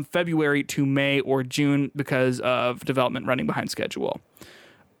from February to May or June because of development running behind schedule.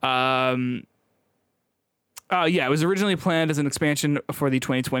 It was originally planned as an expansion for the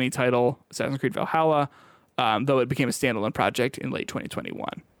 2020 title Assassin's Creed Valhalla, though it became a standalone project in late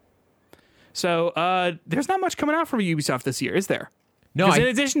 2021. So there's not much coming out from Ubisoft this year, is there? No, in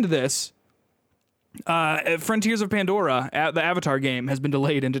addition to this, Frontiers of Pandora, the Avatar game, has been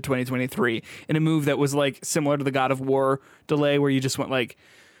delayed into 2023 in a move that was like similar to the God of War delay, where you just went like,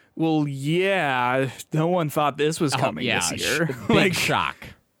 well, yeah, no one thought this was coming this year. Big shock.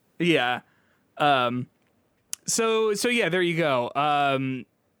 Yeah. So yeah, there you go. I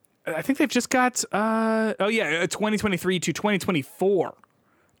think they've just got 2023 to 2024.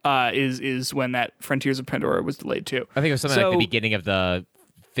 Is when that Frontiers of Pandora was delayed too. I think it was something like the beginning of the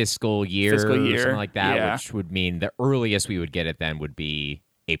fiscal year, Fiscal or year, something like that, yeah. which would mean the earliest we would get it then would be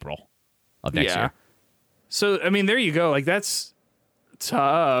April of next year. So, I mean, there you go. Like, that's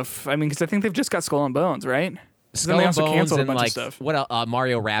tough. I mean, because I think they've just got Skull and Bones, right? Skull they and also Bones canceled a and bunch of like stuff. what else?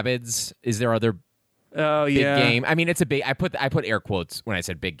 Mario Rabbids. Is there other Oh, big yeah. game? I mean, it's a big. I put air quotes when I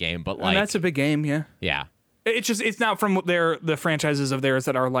said big game, but like And that's a big game, yeah. yeah. It's not from the franchises of theirs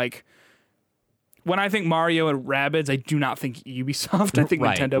that are like. When I think Mario and Rabbids, I do not think Ubisoft. I think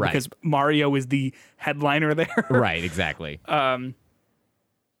Right, Nintendo right. because Mario is the headliner there. Right, exactly. Yeah,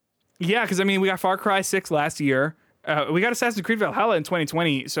 because I mean, we got Far Cry 6 last year. We got Assassin's Creed Valhalla in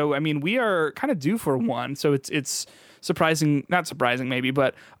 2020. So I mean, we are kind of due for one. So it's surprising, not surprising maybe,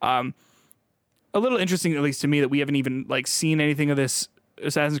 but a little interesting at least to me that we haven't even like seen anything of this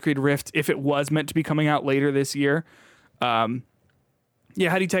Assassin's Creed Rift if it was meant to be coming out later this year. Yeah,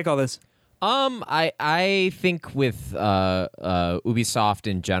 how do you take all this? I think with Ubisoft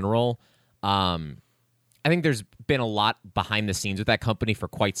in general, I think there's been a lot behind the scenes with that company for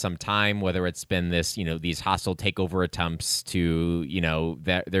quite some time, whether it's been this, these hostile takeover attempts to,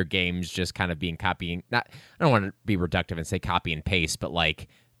 their games just kind of being copying, I don't want to be reductive and say copy and paste, but like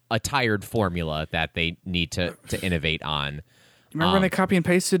a tired formula that they need to innovate on. Remember when they copy and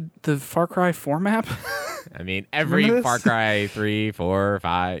pasted the Far Cry 4 map? I mean, every Far Cry 3, 4,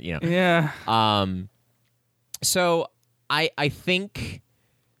 5, Yeah. So I think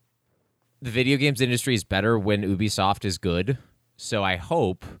the video games industry is better when Ubisoft is good. So I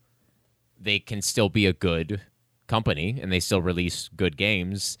hope they can still be a good company and they still release good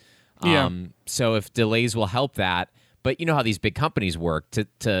games. Yeah. So if delays will help that, but you know how these big companies work.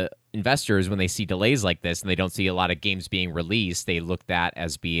 To investors, when they see delays like this and they don't see a lot of games being released, they look that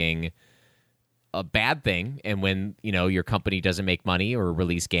as being a bad thing. And when your company doesn't make money or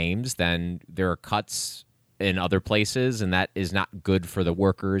release games, then there are cuts in other places, and that is not good for the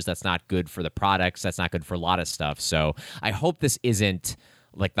workers. That's not good for the products. That's not good for a lot of stuff. So I hope this isn't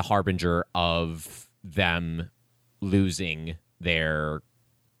like the harbinger of them losing their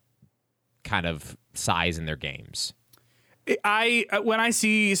kind of size in their games. When I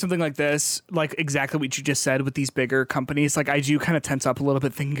see something like this, like exactly what you just said with these bigger companies, like I do kind of tense up a little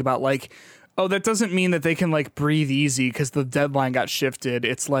bit thinking about like, oh, that doesn't mean that they can like breathe easy because the deadline got shifted.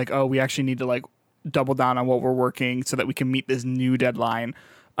 It's like, oh, we actually need to like double down on what we're working so that we can meet this new deadline,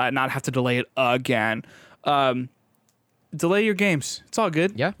 not have to delay it again. Delay your games. It's all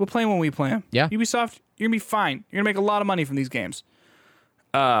good. Yeah. We'll play them when we play them. Yeah. Ubisoft, you're going to be fine. You're going to make a lot of money from these games.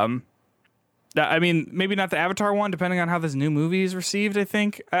 I mean, maybe not the Avatar one, depending on how this new movie is received, I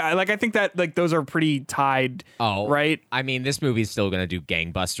think. I think that like those are pretty tied, right? I mean, this movie's still going to do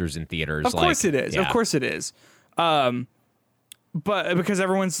gangbusters in theaters. Of course it is. Yeah. Of course it is. But because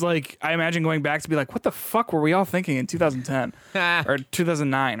everyone's like, I imagine going back to be like, what the fuck were we all thinking in 2010 or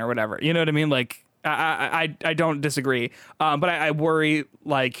 2009 or whatever? You know what I mean? Like, I don't disagree. But I worry,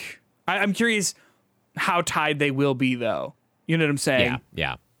 like, I'm curious how tied they will be, though. You know what I'm saying?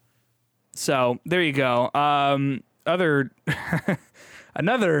 Yeah. So there you go. Another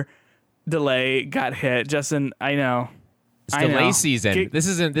delay got hit. Justin, I know. It's delay season. This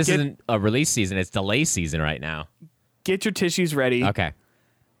isn't a release season. It's delay season right now. Get your tissues ready. Okay.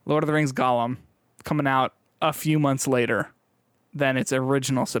 Lord of the Rings Gollum coming out a few months later than its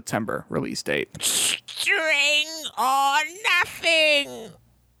original September release date. String or nothing.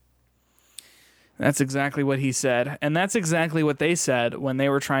 That's exactly what he said. And that's exactly what they said when they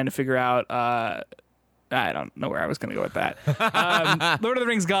were trying to figure out... I don't know where I was going to go with that. Lord of the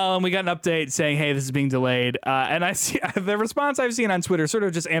Rings Gollum, we got an update saying, hey, this is being delayed. And I see the response I've seen on Twitter, sort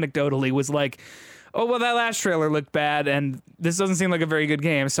of just anecdotally, was like, oh, well, that last trailer looked bad, and this doesn't seem like a very good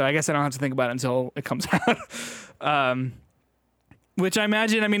game, so I guess I don't have to think about it until it comes out. Which I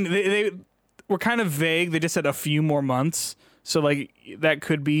imagine, I mean, they were kind of vague. They just said a few more months. So, like, that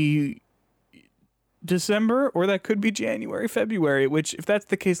could be December, or that could be January, February, which, if that's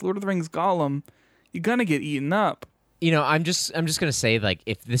the case, Lord of the Rings Gollum, you're gonna get eaten up. I'm just gonna say, like,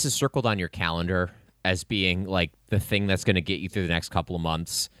 if this is circled on your calendar as being like the thing that's gonna get you through the next couple of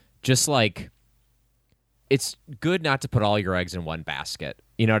months, just like, it's good not to put all your eggs in one basket.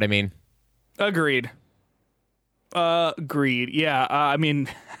 You know what I mean? Agreed. Yeah. I mean,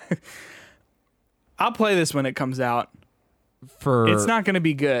 I'll play this when it comes out. It's not gonna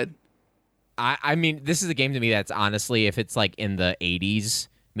be good. I mean, this is a game to me that's honestly, if it's like in the 80s,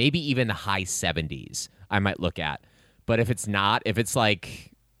 maybe even the high 70s, I might look at. But if it's not, if it's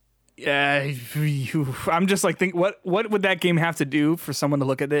like... I'm just like, what would that game have to do for someone to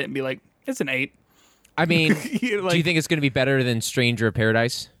look at it and be like, it's an 8? I mean, Like, do you think it's going to be better than Stranger of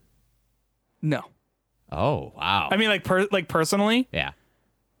Paradise? No. Oh, wow. I mean, like personally? Yeah.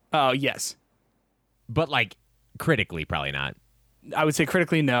 Oh, yes. But like critically, probably not. I would say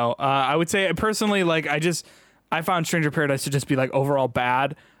critically, no. I would say personally, like I found Stranger Paradise to just be like overall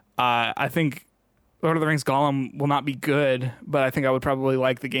bad. I think Lord of the Rings Gollum will not be good, but I think I would probably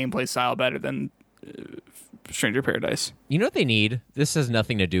like the gameplay style better than Stranger Paradise. You know what they need? This has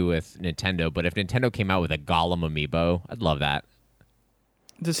nothing to do with Nintendo, but if Nintendo came out with a Gollum amiibo, I'd love that.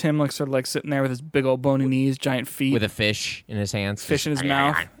 Just him like sort of like sitting there with his big old bony knees, giant feet, With a fish in his hands. fish in his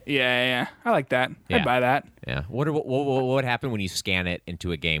mouth. Yeah. I like that. Yeah. I'd buy that. Yeah. What would happen when you scan it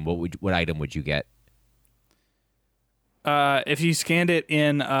into a game? What item would you get? If you scanned it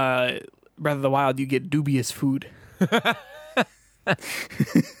in Breath of the Wild, you get dubious food.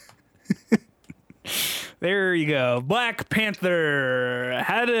 There you go. Black Panther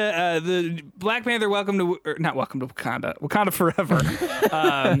had the Black Panther. Not welcome to Wakanda. Wakanda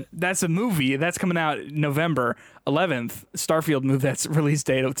Forever. That's a movie that's coming out November 11th. Starfield movie that's release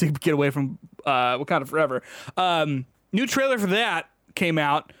date to get away from Wakanda Forever. New trailer for that came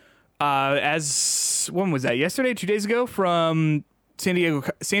out when was that? Yesterday, 2 days ago from San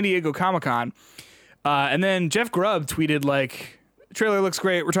Diego Comic-Con. And then Jeff Grubb tweeted like, trailer looks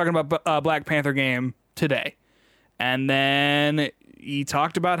great. We're talking about Black Panther game today. And then he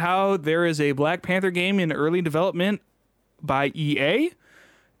talked about how there is a Black Panther game in early development by EA.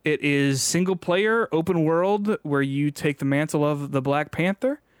 It is single player, open world, where you take the mantle of the Black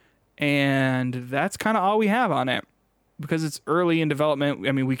Panther. And that's kind of all we have on it. Because it's early in development,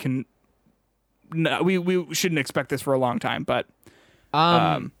 I mean, we shouldn't expect this for a long time, but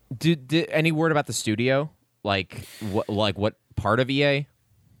Did any word about the studio? Like what part of EA?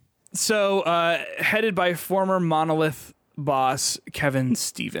 So, headed by former Monolith boss Kevin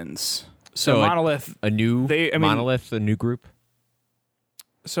Stevens. So Monolith, a new group.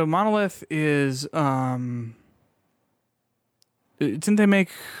 So Monolith is didn't they make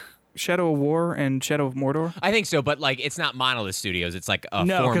Shadow of War and Shadow of Mordor? I think so, but like it's not Monolith Studios. It's like a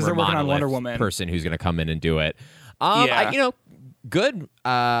No, 'cause former they're working on Monolith Wonder Woman. person who's going to come in and do it. Yeah. Good.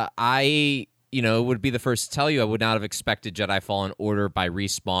 I would be the first to tell you I would not have expected Jedi Fallen Order by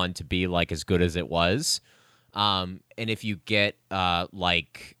Respawn to be like as good as it was. And if you get a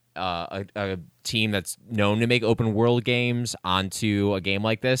team that's known to make open world games onto a game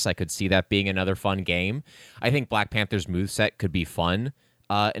like this, I could see that being another fun game. I think Black Panther's moveset could be fun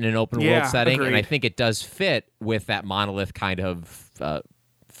in an open world setting, agreed. and I think it does fit with that Monolith kind of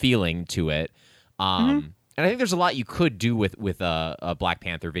feeling to it. And I think there's a lot you could do with a Black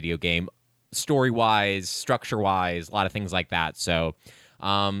Panther video game, story-wise, structure-wise, a lot of things like that. So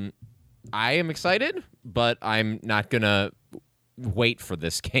I am excited, but I'm not going to wait for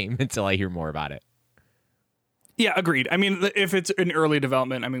this game until I hear more about it. Yeah, agreed. I mean, if it's in early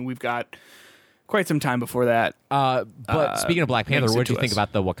development, I mean, we've got quite some time before that. But speaking of Black Panther, what did you think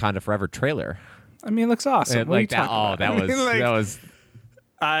about the Wakanda Forever trailer? I mean, it looks awesome. What are you talking about? That was.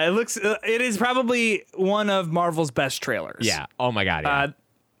 It is probably one of Marvel's best trailers. Yeah. Oh my God. Yeah.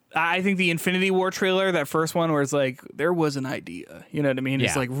 I think the Infinity War trailer, that first one where it's like, there was an idea, you know what I mean?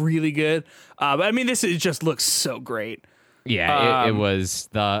 It's Yeah. like really good. But I mean, just looks so great. Yeah, it was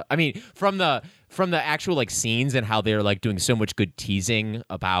from the actual like scenes and how they're like doing so much good teasing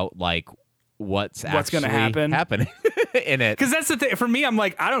about like what's going to happen in it. Because that's the thing for me. I'm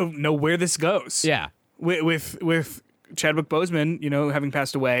like, I don't know where this goes. Yeah. With Chadwick Boseman, having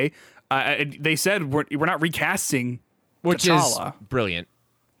passed away, they said we're not recasting Which T'Challa. is brilliant.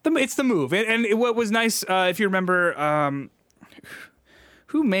 It's the move. And what was nice, if you remember,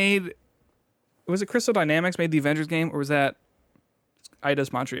 who made... Was it Crystal Dynamics made the Avengers game, or was that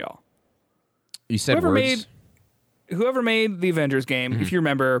Eidos Montreal? You said words. Whoever made the Avengers game, if you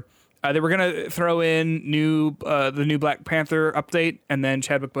remember, they were going to throw in the new Black Panther update, and then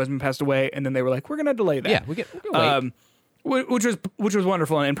Chadwick Boseman passed away, and then they were like, we're going to delay that. Yeah, we can wait. Which was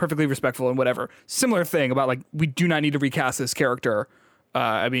wonderful and perfectly respectful and whatever. Similar thing about like, we do not need to recast this character.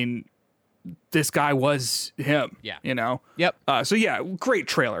 I mean, this guy was him. Yeah. Yep. So yeah, great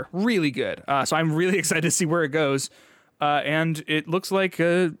trailer, really good. So I'm really excited to see where it goes. And it looks like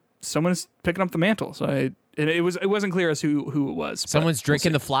someone's picking up the mantle. So it wasn't clear as who it was. Someone's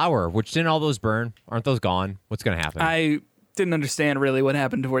drinking the flower. Which didn't all those burn? Aren't those gone? What's going to happen? I didn't understand really what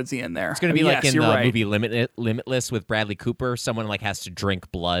happened towards the end there. It's going to be like in the movie Limitless with Bradley Cooper. Someone like has to drink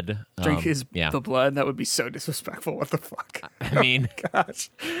blood. The blood. That would be so disrespectful. What the fuck? I mean,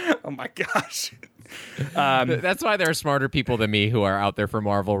 oh my gosh. That's why there are smarter people than me who are out there for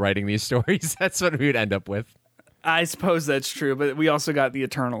Marvel writing these stories. That's what we would end up with. I suppose that's true, but we also got the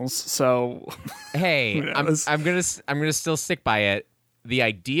Eternals. So hey, I'm gonna still stick by it. The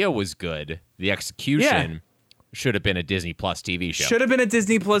idea was good. The execution should have been a Disney Plus TV show. Should have been a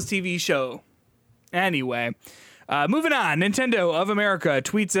Disney Plus TV show. Anyway, moving on. Nintendo of America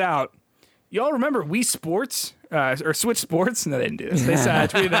tweets out, y'all remember Wii Sports? Or Switch Sports? No, they didn't do this. They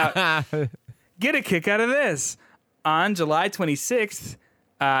tweeted out, get a kick out of this. On July 26th,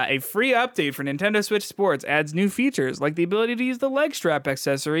 a free update for Nintendo Switch Sports adds new features like the ability to use the leg strap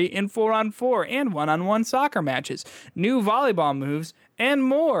accessory in 4-on-4 and 1-on-1 soccer matches, new volleyball moves, and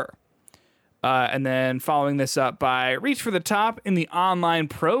more. And then following this up by reach for the top in the online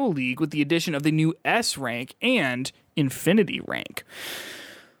Pro League with the addition of the new S rank and Infinity rank.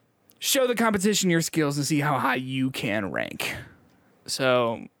 Show the competition your skills and see how high you can rank.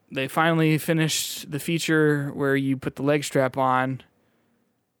 So they finally finished the feature where you put the leg strap on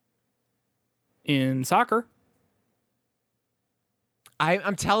in soccer.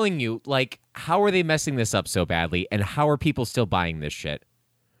 I'm telling you, like, how are they messing this up so badly, and how are people still buying this shit?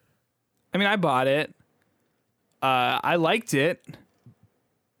 I mean, I bought it. I liked it.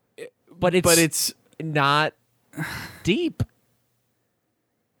 But it's not deep.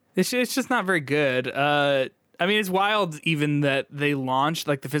 It's just not very good. I mean, it's wild even that they launched,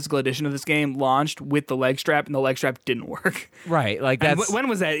 like the physical edition of this game launched with the leg strap, and the leg strap didn't work. Right. Like And that's when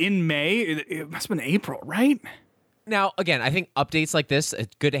was that? In May? It must have been April, right? Now, again, I think updates like this,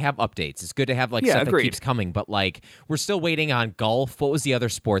 it's good to have updates. It's good to have like Yeah, stuff agreed. that keeps coming, but like we're still waiting on golf. What was the other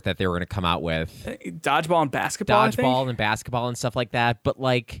sport that they were going to come out with? Dodgeball and basketball, I think? Dodgeball and basketball and stuff like that. But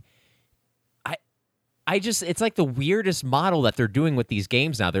like I just it's like the weirdest model that they're doing with these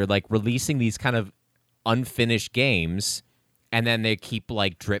games now. They're like releasing these kind of unfinished games, and then they keep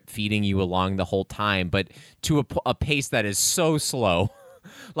like drip feeding you along the whole time, but to a pace that is so slow.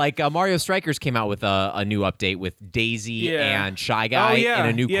 Like Mario Strikers came out with a new update with Daisy and Shy Guy and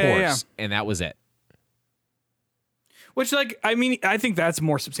a new course, and that was it. Which, like, I mean, I think that's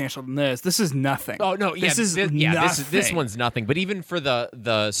more substantial than this. This is nothing. Oh no, yeah, this one's nothing. But even for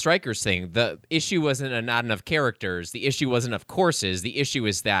the Strikers thing, the issue wasn't not enough characters. The issue wasn't enough courses. The issue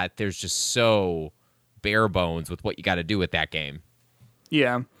is that there's just so bare bones with what you got to do with that game.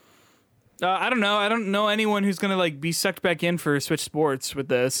 Yeah. I don't know. I don't know anyone who's gonna like be sucked back in for Switch Sports with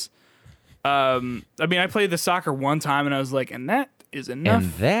this. I mean, I played the soccer one time and I was like, and that is enough.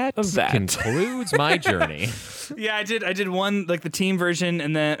 And that of that. concludes my journey. Yeah, I did one like the team version,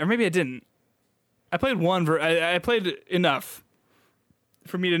 and then, or maybe I didn't. I played one. I played enough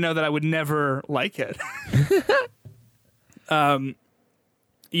for me to know that I would never like it.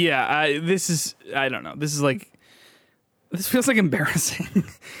 Yeah. This is. I don't know. This is like. This feels like embarrassing.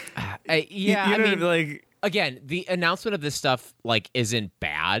 Yeah, I mean, mean, like, again, the announcement of this stuff like isn't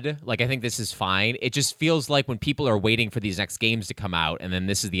bad. Like I think this is fine. It just feels like when people are waiting for these next games to come out, and then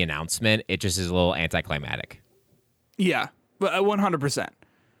this is the announcement, it just is a little anticlimactic. yeah, 100%.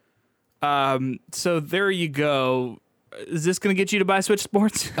 So there you go. Is this going to get you to buy Switch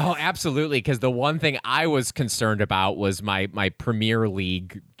Sports? Oh, absolutely. Because the one thing I was concerned about was my Premier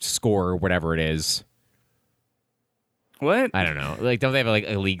League score, or whatever it is. What? I don't know. Like, don't they have like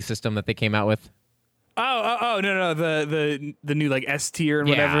a league system that they came out with? Oh, no, the new like S tier and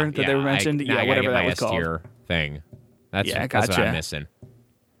whatever that they were mentioned. I whatever get that my was called. S-tier thing. That's what gotcha. I'm missing.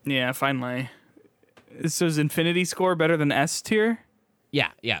 Yeah, finally. So is Infinity score better than S tier?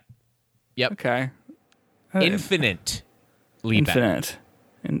 Yeah. Yep. Okay. Infinite. Leap Infinite.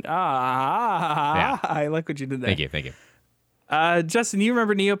 And I like what you did there. Thank you. Justin, you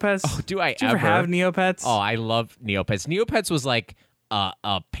remember Neopets? Oh, do I Did you ever have Neopets? Oh, I love Neopets. Neopets was like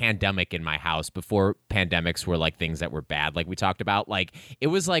a pandemic in my house before pandemics were like things that were bad, like we talked about. Like it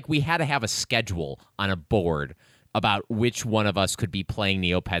was like we had to have a schedule on a board about which one of us could be playing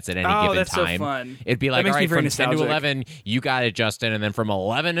Neopets at any given that's time. so fun. It'd be like, That all makes me right, very from 10 to nostalgic. 11, you got it, Justin, and then from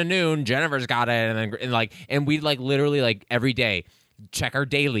 11 to noon, Jennifer's got it, and we'd like literally like every day check our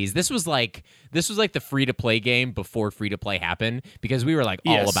dailies. This was like the free to play game before free to play happened, because we were like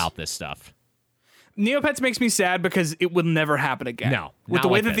all Yes. about this stuff. Neopets makes me sad because it will never happen again. No, with not the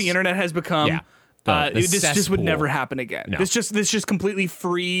way like that this. the internet has become, Yeah. The this just would cesspool. never happen again. No. This just completely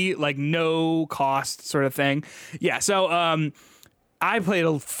free, like no cost sort of thing. Yeah. So I played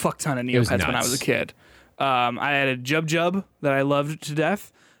a fuck ton of was Neopets when I nuts. was a kid. I had a Jub that I loved to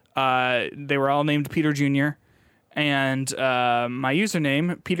death. They were all named Peter Jr. And my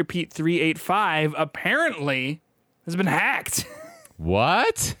username, PeterPete385, apparently has been hacked.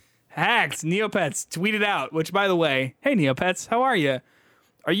 What? Hacked. Neopets tweeted out, which, by the way, hey, Neopets, how are you?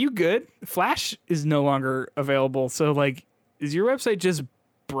 Are you good? Flash is no longer available. So, like, is your website just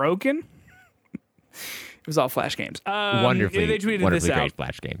broken? It was all Flash games. Wonderfully they tweeted this great out.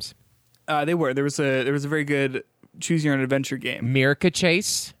 Flash games. They were. There was a very good choose your own adventure game. Mirka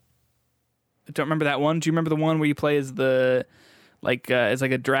Chase. don't remember that one. Do you remember the one where you play as the it's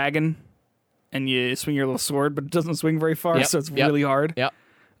like a dragon, and you swing your little sword, but it doesn't swing very far, so it's really hard. Yep.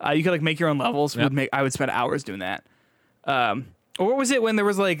 You could like make your own levels. I would spend hours doing that. Or what was it when there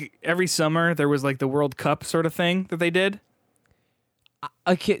was like every summer there was like the World Cup sort of thing that they did?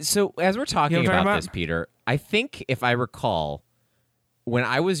 Okay, so as we're talking You know what I'm about talking this, Peter, I think if I recall, when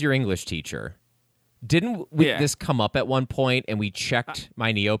I was your English teacher, didn't this come up at one point and we checked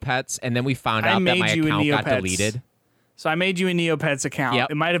my Neopets and then we found out that my account got deleted? So I made you a Neopets account.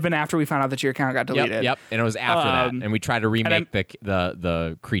 Yep. It might have been after we found out that your account got deleted. Yep. And it was after that. And we tried to remake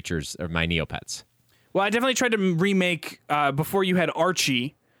the creatures of my Neopets. Well, I definitely tried to remake before you had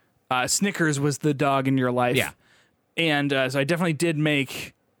Archie. Snickers was the dog in your life. Yeah. And so I definitely did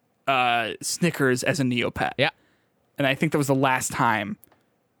make Snickers as a Neopet. Yeah. And I think that was the last time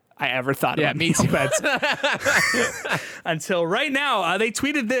I ever thought about Neopets. Until right now, they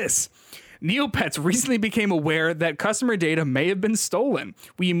tweeted this. Neopets recently became aware that customer data may have been stolen.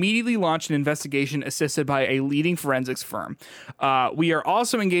 We immediately launched an investigation assisted by a leading forensics firm. We are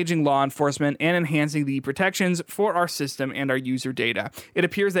also engaging law enforcement and enhancing the protections for our system and our user data. It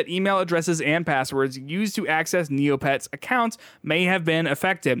appears that email addresses and passwords used to access Neopets accounts may have been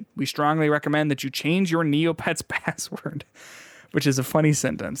affected. We strongly recommend that you change your Neopets password. Which is a funny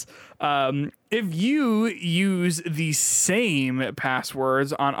sentence. If you use the same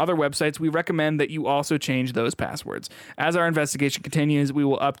passwords on other websites, we recommend that you also change those passwords. As our investigation continues, we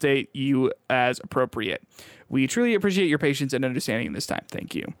will update you as appropriate. We truly appreciate your patience and understanding this time.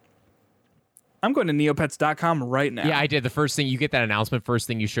 Thank you. I'm going to neopets.com right now. Yeah, I did. The first thing, you get that announcement, first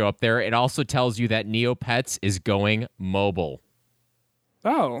thing you show up there. It also tells you that Neopets is going mobile.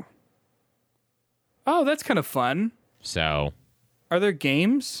 Oh, that's kind of fun. So... Are there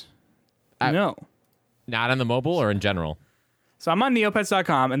games? No. Not on the mobile or in general? So I'm on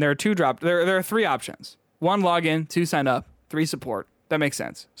neopets.com, and there are 3 options. 1, login. 2, sign up. 3, support. That makes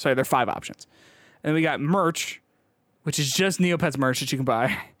sense. Sorry, there are 5 options. And then we got merch, which is just Neopets merch that you can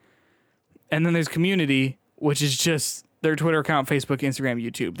buy. And then there's community, which is just their Twitter account, Facebook, Instagram,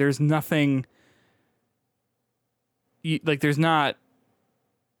 YouTube. There's nothing... there's not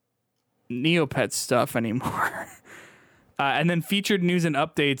Neopets stuff anymore. And then featured news and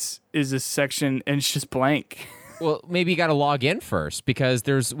updates is a section, and it's just blank. Well, maybe you got to log in first,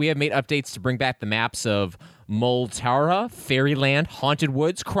 because we have made updates to bring back the maps of Moltara, Fairyland, Haunted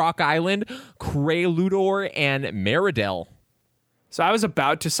Woods, Croc Island, Creludor, and Meridel. So I was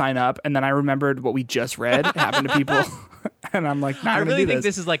about to sign up, and then I remembered what we just read happened to people, and I'm like, I really think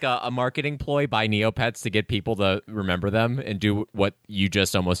this is like a marketing ploy by Neopets to get people to remember them and do what you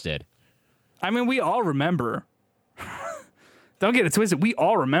just almost did. I mean, we all remember. Don't get it twisted. We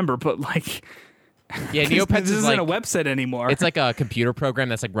all remember, but like, yeah, Neopets this isn't a website anymore. It's like a computer program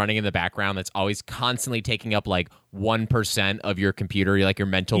that's like running in the background that's always constantly taking up like 1% of your computer, like your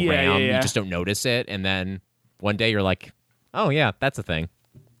mental RAM. You just don't notice it, and then one day you're like, oh yeah, that's a thing.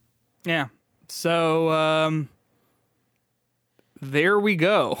 Yeah. So there we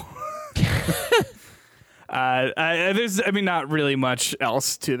go. There's, not really much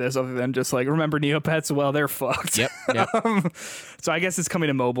else to this other than just like, remember Neopets? Well, they're fucked. Yep. So I guess it's coming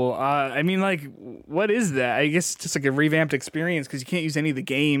to mobile. What is that? I guess just like a revamped experience because you can't use any of the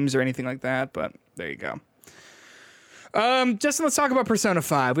games or anything like that. But there you go. Justin, let's talk about Persona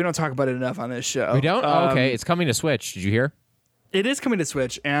 5. We don't talk about it enough on this show. We don't? Okay. It's coming to Switch. Did you hear? It is coming to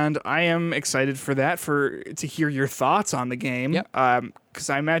Switch, and I am excited for that, to hear your thoughts on the game. Yep. Because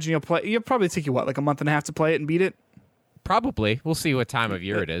I imagine you'll probably take you, like a month and a half to play it and beat it? Probably. We'll see what time of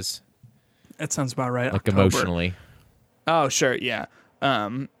year it is. That sounds about right. Like October. Emotionally. Oh, sure, yeah.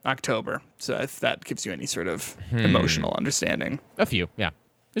 October. So if that gives you any sort of emotional understanding. A few, yeah.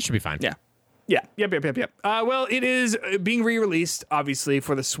 This should be fine. Yeah. Yeah. Yep. Well, it is being re-released, obviously,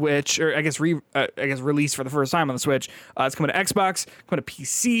 for the Switch, or I guess released for the first time on the Switch. It's coming to Xbox, coming to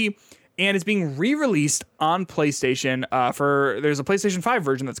PC, and it's being re-released on PlayStation. There's a PlayStation 5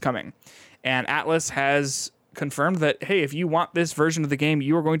 version that's coming, and Atlas has confirmed that, hey, if you want this version of the game,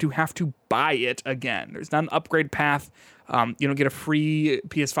 you are going to have to buy it again. There's not an upgrade path. You don't get a free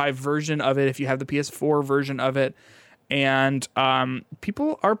PS5 version of it if you have the PS4 version of it. And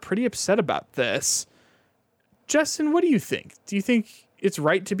people are pretty upset about this. Justin, what do you think? Do you think it's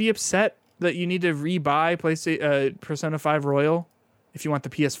right to be upset that you need to re-buy Persona 5 Royal if you want the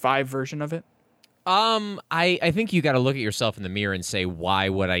PS5 version of it? I think you got to look at yourself in the mirror and say, why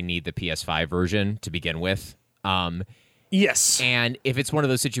would I need the PS5 version to begin with? Yes. And if it's one of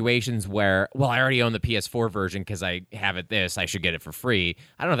those situations where, well, I already own the PS4 version because I have I should get it for free.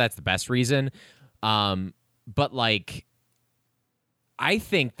 I don't know if that's the best reason. But like, I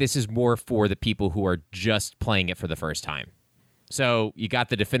think this is more for the people who are just playing it for the first time. So you got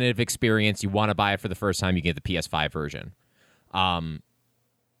the definitive experience. You want to buy it for the first time. You get the PS5 version.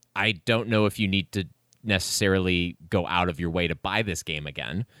 I don't know if you need to necessarily go out of your way to buy this game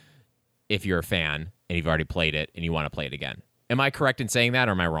again if you're a fan and you've already played it and you want to play it again. Am I correct in saying that,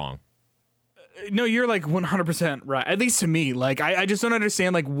 or am I wrong? No, you're like 100% right. At least to me, like I just don't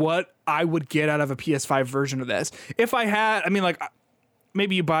understand like what I would get out of a PS5 version of this. If I had, I mean, like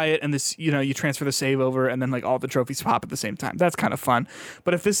maybe you buy it and this, you know, you transfer the save over and then like all the trophies pop at the same time. That's kind of fun.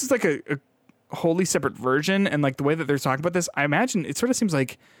 But if this is like a wholly separate version and like the way that they're talking about this, I imagine it sort of seems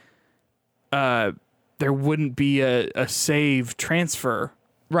like there wouldn't be a save transfer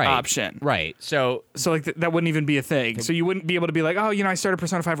option. Right. So like that wouldn't even be a thing. So you wouldn't be able to be like, oh, you know, I started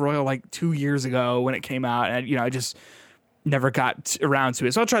Persona 5 Royal like 2 years ago when it came out, and you know, I just never got around to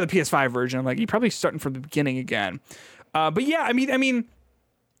it. So I'll try the PS5 version. I'm like, you're probably starting from the beginning again. But yeah, I mean,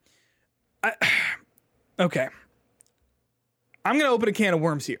 okay. I'm gonna open a can of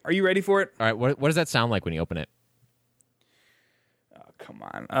worms here. Are you ready for it? all right, what does that sound like when you open it? Oh, come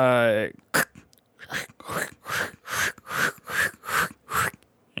on. That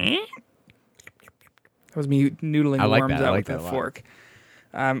was me noodling the worms out with a fork.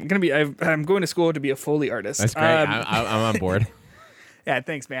 I'm going to school to be a Foley artist. That's great. I'm on board. Yeah,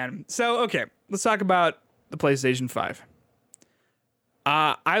 thanks, man. So, okay, let's talk about the PlayStation 5.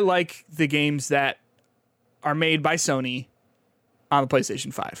 I like the games that are made by Sony on the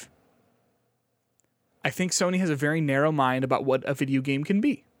PlayStation 5. I think Sony has a very narrow mind about what a video game can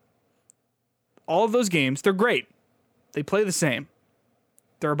be. All of those games, they're great. They play the same.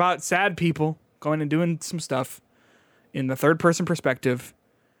 They're about sad people going and doing some stuff in the third-person perspective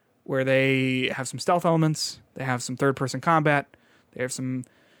where they have some stealth elements, they have some third-person combat, they have some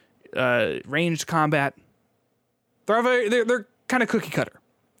ranged combat. They're kind of cookie-cutter.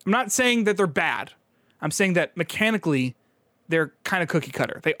 I'm not saying that they're bad. I'm saying that mechanically, they're kind of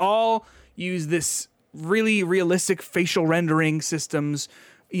cookie-cutter. They all use this really realistic facial rendering systems,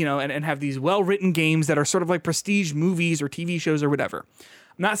 you know, and have these well-written games that are sort of like prestige movies or TV shows or whatever.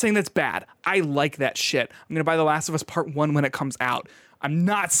 I'm not saying that's bad. I like that shit. I'm going to buy The Last of Us Part 1 when it comes out. I'm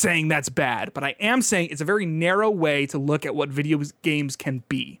not saying that's bad, but I am saying it's a very narrow way to look at what video games can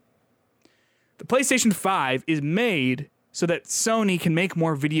be. The PlayStation 5 is made so that Sony can make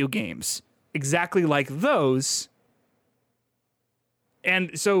more video games exactly like those.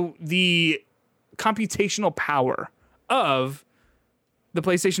 And so the computational power of the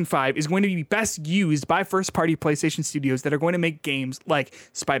PlayStation 5 is going to be best used by first-party PlayStation studios that are going to make games like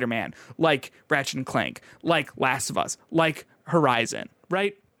Spider-Man, like Ratchet & Clank, like Last of Us, like Horizon,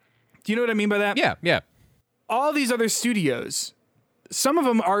 right? Do you know what I mean by that? Yeah. All these other studios, some of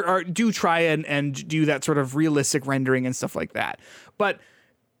them do try and do that sort of realistic rendering and stuff like that. But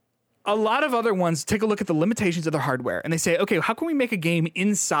a lot of other ones take a look at the limitations of their hardware and they say, okay, how can we make a game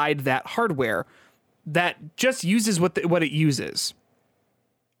inside that hardware that just uses what it uses?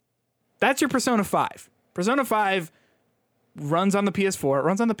 That's your Persona 5. Persona 5 runs on the PS4. It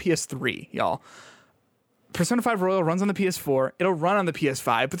runs on the PS3, y'all. Persona 5 Royal runs on the PS4. It'll run on the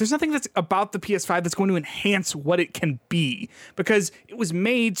PS5, but there's nothing that's about the PS5 that's going to enhance what it can be because it was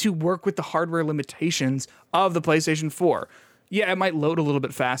made to work with the hardware limitations of the PlayStation 4. Yeah, it might load a little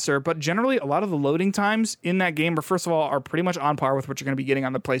bit faster, but generally a lot of the loading times in that game are pretty much on par with what you're going to be getting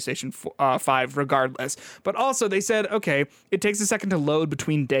on the PlayStation 5 regardless. But also they said, okay, it takes a second to load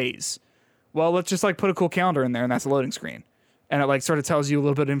between days. Well, let's just like put a cool calendar in there and that's a loading screen. And it like sort of tells you a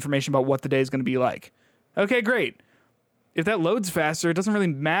little bit of information about what the day is going to be like. Okay, great. If that loads faster, it doesn't really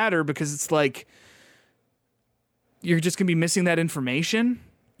matter because it's like you're just going to be missing that information.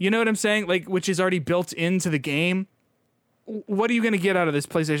 You know what I'm saying? Like, which is already built into the game. What are you going to get out of this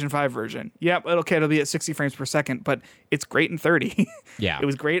PlayStation 5 version? Yep, it'll be at 60 frames per second, but it's great in 30. Yeah. It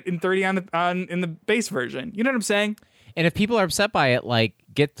was great in 30 in the base version. You know what I'm saying? And if people are upset by it, like,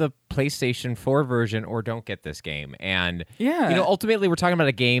 get the PlayStation 4 version or don't get this game. And, yeah, you know, ultimately we're talking about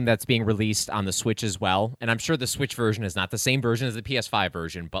a game that's being released on the Switch as well. And I'm sure the Switch version is not the same version as the PS5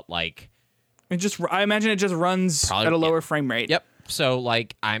 version, but, like... I imagine it just runs at a lower frame rate. Yep. So,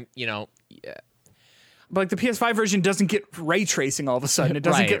 like, yeah. But like the PS5 version doesn't get ray tracing all of a sudden. It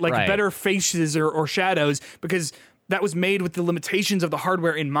doesn't get like better faces or shadows because that was made with the limitations of the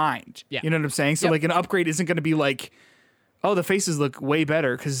hardware in mind. Yeah. You know what I'm saying? So like an upgrade isn't going to be like, oh, the faces look way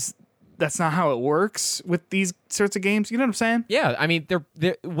better because that's not how it works with these sorts of games. You know what I'm saying? Yeah. I mean,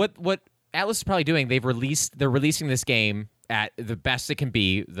 they're what Atlas is probably doing. They're releasing this game at the best it can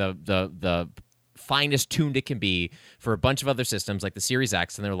be, the finest tuned it can be for a bunch of other systems like the Series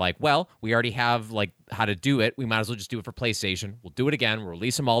X, and they're like, well, we already have like how to do it. We might as well just do it for PlayStation. We'll do it again. We'll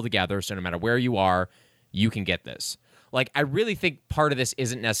release them all together, so no matter where you are, you can get this. Like, I really think part of this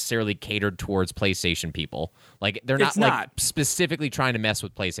isn't necessarily catered towards PlayStation people. Like, they're not, like, specifically trying to mess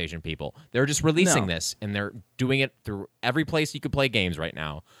with PlayStation people. They're just releasing this, and they're doing it through every place you could play games right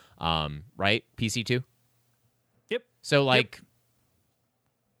now. Right? PC too? Yep. So, like,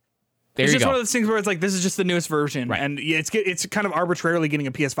 there it's you just go. one of those things where it's like, this is just the newest version. Right. And it's kind of arbitrarily getting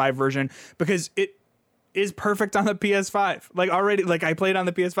a PS5 version because it is perfect on the PS5. Like, already, like, I played on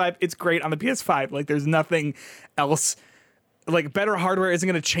the PS5. It's great on the PS5. Like, there's nothing else. Like, better hardware isn't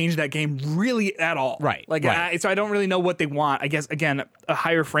going to change that game really at all. Right. Like, so I don't really know what they want. I guess, again, a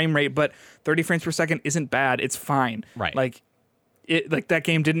higher frame rate, but 30 frames per second isn't bad. It's fine. Right. Like, that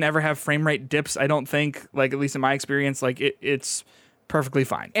game didn't ever have frame rate dips, I don't think. Like, at least in my experience, like, it's perfectly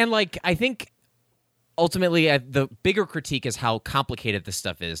fine. And, like, I think ultimately the bigger critique is how complicated this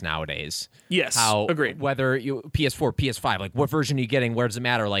stuff is nowadays. Yes, how agreed. Whether you PS4, PS5, like what version are you getting? Where does it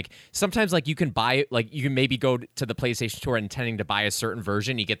matter? Like sometimes, like you can buy, like you can maybe go to the PlayStation Store intending to buy a certain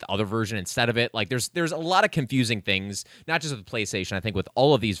version, you get the other version instead of it. Like there's a lot of confusing things, not just with PlayStation. I think with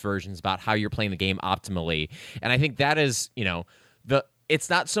all of these versions about how you're playing the game optimally, and I think that is, you know, it's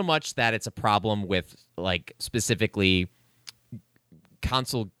not so much that it's a problem with like specifically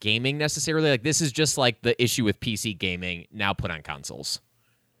console gaming necessarily. Like this is just like the issue with PC gaming now put on consoles.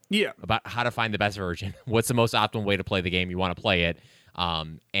 Yeah. About how to find the best version. What's the most optimal way to play the game you want to play it.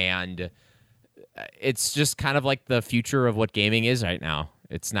 And it's just kind of like the future of what gaming is right now.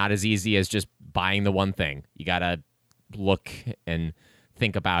 It's not as easy as just buying the one thing. You got to look and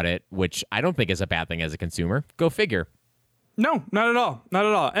think about it, which I don't think is a bad thing as a consumer. Go figure. No, not at all. Not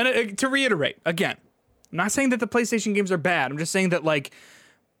at all. And to reiterate, again, I'm not saying that the PlayStation games are bad. I'm just saying that, like,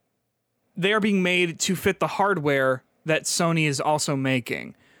 they are being made to fit the hardware that Sony is also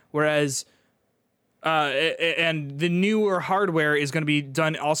making. Whereas, and the newer hardware is going to be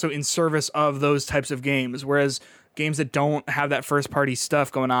done also in service of those types of games. Whereas games that don't have that first party stuff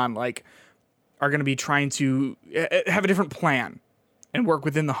going on, like, are going to be trying to have a different plan and work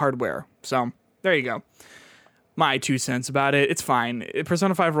within the hardware. So, there you go. My 2 cents about it. It's fine.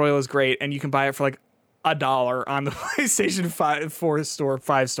 Persona 5 Royal is great, and you can buy it for, like, $1 on the PlayStation 4 store,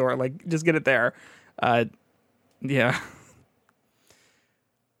 5 store. Like, just get it there. Yeah.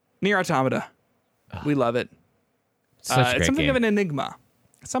 Nier Automata. We love it. Such a great it's something game. of an enigma.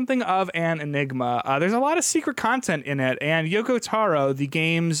 Something of an enigma. There's a lot of secret content in it, and Yoko Taro, the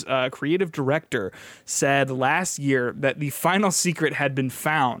game's creative director, said last year that the final secret had been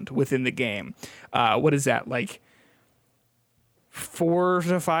found within the game. What is that, like 4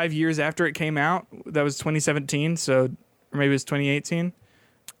 to 5 years after it came out? That was 2017, so or maybe it was 2018.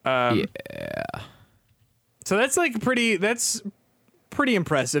 Yeah. So that's pretty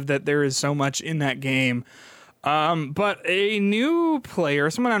impressive that there is so much in that game. But a new player,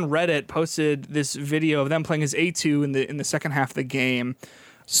 someone on Reddit, posted this video of them playing as A2 in the second half of the game.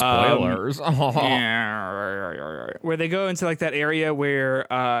 Spoilers. Where they go into like that area where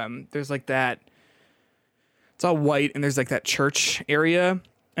there's like that, it's all white and there's like that church area.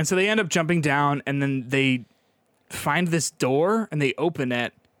 And so they end up jumping down and then they find this door and they open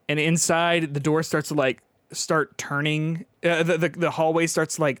it, and inside the door starts to like start turning. The hallway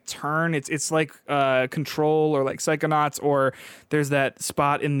starts to like turn. It's like Control or like Psychonauts, or there's that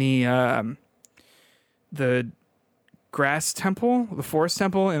spot in the grass temple, the forest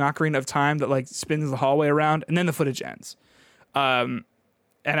temple in Ocarina of Time that like spins the hallway around, and then the footage ends.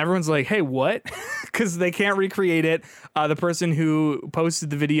 And everyone's like, hey, what? Because they can't recreate it. The person who posted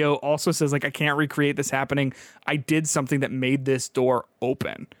the video also says, like, I can't recreate this happening. I did something that made this door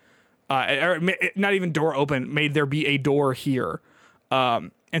open. Or not even door open, made there be a door here.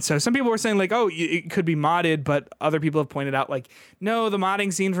 And so some people were saying, like, oh, it could be modded, but other people have pointed out, like, no, the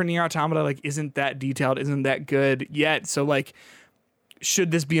modding scene for Nier Automata, like, isn't that detailed, isn't that good yet. So, like, should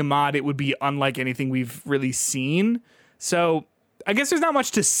this be a mod, it would be unlike anything we've really seen. So I guess there's not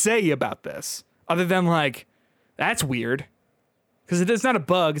much to say about this other than, like, that's weird. Because it's not a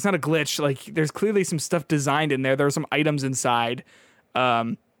bug, it's not a glitch. Like, there's clearly some stuff designed in there. There are some items inside.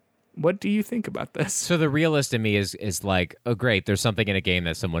 What do you think about this? So the realist in me is like, oh, great, there's something in a game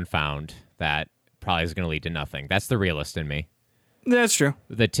that someone found that probably is going to lead to nothing. That's the realist in me. That's true.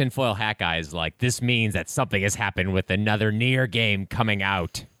 The tinfoil hat guy is like, this means that something has happened with another Nier game coming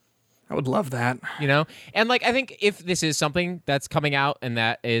out. I would love that. You know? And, like, I think if this is something that's coming out and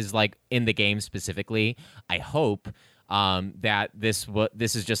that is, like, in the game specifically, I hope that this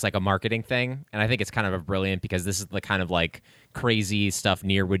is just like a marketing thing, and I think it's kind of brilliant because this is the kind of like crazy stuff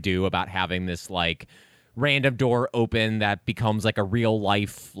Nier would do about having this like random door open that becomes like a real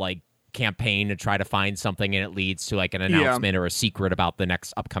life like campaign to try to find something, and it leads to like an announcement or a secret about the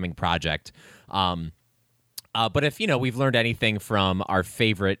next upcoming project. But if we've learned anything from our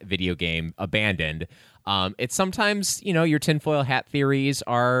favorite video game, Abandoned, it's sometimes your tinfoil hat theories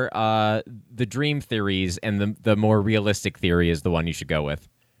are the dream theories, and the more realistic theory is the one you should go with.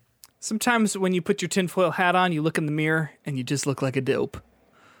 Sometimes when you put your tinfoil hat on, you look in the mirror and you just look like a dope.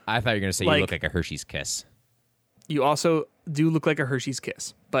 I thought you were going to say you look like a Hershey's Kiss. You also do look like a Hershey's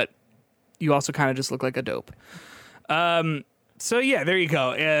Kiss, but you also kind of just look like a dope. So yeah, there you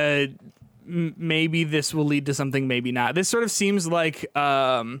go. Maybe this will lead to something, maybe not. This sort of seems like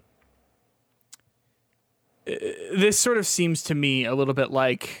this sort of seems to me a little bit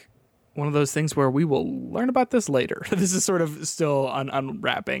like one of those things where we will learn about this later. This is sort of still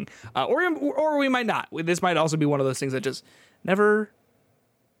unwrapping, or we might not. This might also be one of those things that just never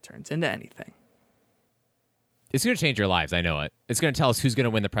turns into anything. It's going to change your lives. I know it. It's going to tell us who's going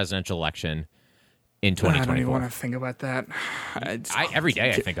to win the presidential election in 2024. I don't even want to think about that. Every day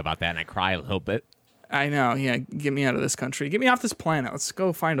I think about that and I cry a little bit. I know. Yeah, get me out of this country. Get me off this planet. Let's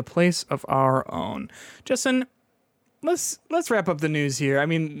go find a place of our own. Justin, let's wrap up the news here. I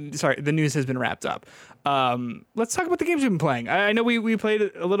mean, sorry, the news has been wrapped up. Let's talk about the games we've been playing. I know we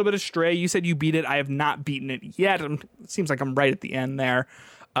played a little bit of Stray. You said you beat it. I have not beaten it yet. It seems like I'm right at the end there.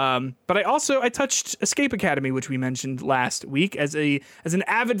 But I touched Escape Academy, which we mentioned last week, as an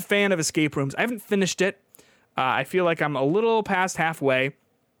avid fan of escape rooms. I haven't finished it. I feel like I'm a little past halfway.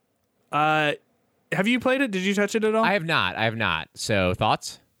 Have you played it? Did you touch it at all? I have not. So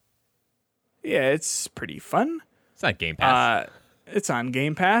thoughts? Yeah, it's pretty fun. It's on Game Pass. It's on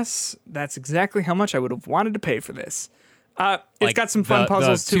Game Pass. That's exactly how much I would have wanted to pay for this. It's got some fun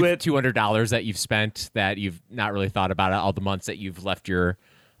puzzles to it. $200 that you've spent that you've not really thought about it, all the months that you've left your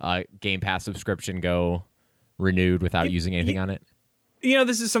Game Pass subscription go renewed without using anything on it.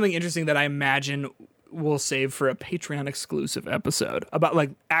 This is something interesting that I imagine we'll save for a Patreon exclusive episode about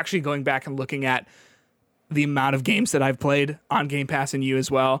like actually going back and looking at the amount of games that I've played on Game Pass, and you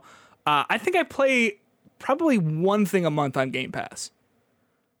as well. I think I play probably one thing a month on Game Pass.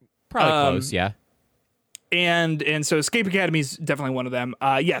 Probably close, yeah. And so Escape Academy is definitely one of them.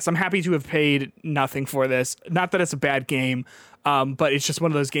 Yes, I'm happy to have paid nothing for this. Not that it's a bad game, but it's just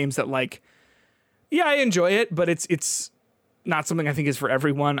one of those games that like, yeah, I enjoy it, but it's not something I think is for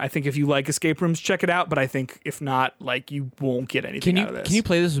everyone. I think if you like escape rooms, check it out. But I think if not, like, you won't get anything out of this. Can you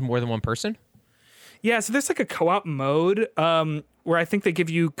play this with more than one person? Yeah, so there's like a co-op mode where I think they give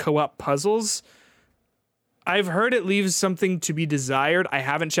you co-op puzzles. I've heard it leaves something to be desired. I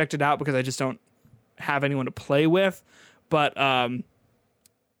haven't checked it out because I just don't have anyone to play with. But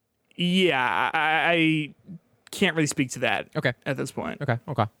yeah, I can't really speak to that at this point. Okay.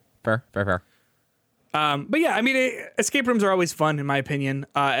 Fair. But yeah, I mean, escape rooms are always fun in my opinion.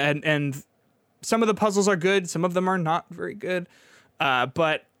 And some of the puzzles are good. Some of them are not very good.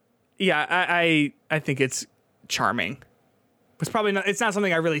 But yeah, I think it's charming. It's not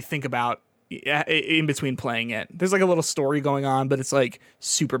something I really think about in between playing it. There's like a little story going on, but it's like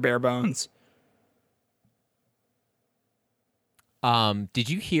super bare bones. Did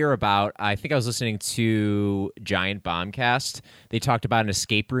you hear about, I think I was listening to Giant Bombcast. They talked about an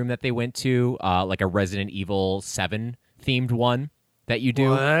escape room that they went to, like a Resident Evil 7 themed one that you do.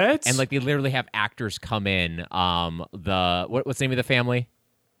 What? And like they literally have actors come in. What's the name of the family?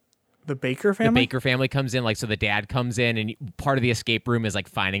 The Baker family? The Baker family comes in, like, so the dad comes in and part of the escape room is like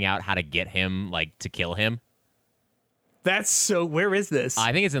finding out how to get him, like, to kill him. Where is this?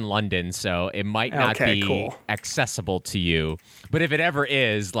 I think it's in London, so it might not be accessible to you. But if it ever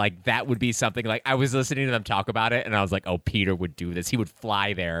is, like, that would be something, like, I was listening to them talk about it, and I was like, oh, Peter would do this. He would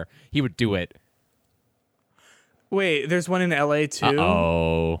fly there. He would do it. Wait, there's one in LA, too?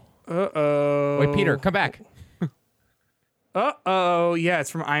 Uh-oh. Wait, Peter, come back. Uh-oh. Yeah, it's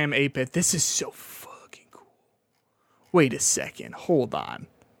from I Am 8-Bit. This is so fucking cool. Wait a second. Hold on.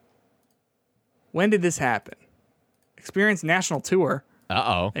 When did this happen? Experience National Tour.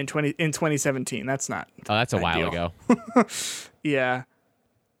 Uh-oh. In 2017. That's not. Oh, that's a while ago. Yeah.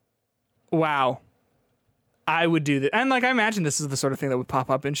 Wow. I would do that. And like, I imagine this is the sort of thing that would pop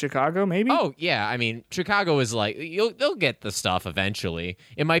up in Chicago, maybe? Oh, yeah. I mean, Chicago is like, they'll get the stuff eventually.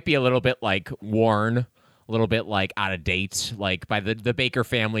 It might be a little bit like worn, a little bit like out of date. Like by the Baker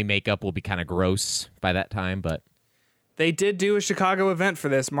family makeup will be kind of gross by that time, but. They did do a Chicago event for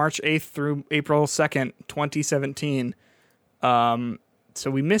this, March 8th through April 2nd, 2017. So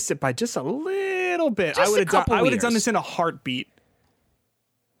we missed it by just a little little bit. Just a couple I would have done years. this in a heartbeat.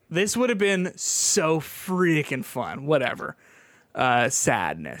 This would have been so freaking fun. Whatever.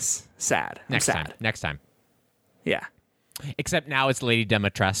 Sadness. Sad. I'm Next sad. time. Next time. Yeah. Except now it's Lady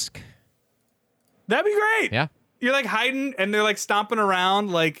Dimitrescu. That'd be great. Yeah. You're like hiding and they're like stomping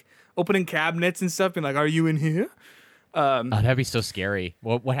around, like opening cabinets and stuff, being like, "Are you in here?" Oh, that'd be so scary.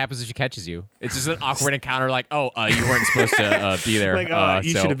 What happens if she catches you? It's just an awkward encounter. Like, you weren't supposed to be there. Like,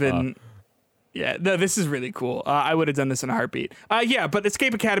 you should have been. Yeah, no, this is really cool. I would have done this in a heartbeat. Yeah, but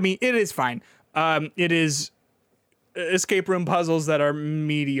Escape Academy, it is fine. It is escape room puzzles that are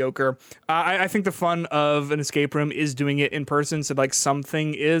mediocre. I think the fun of an escape room is doing it in person, so like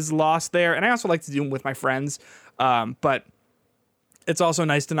something is lost there. And I also like to do them with my friends. But it's also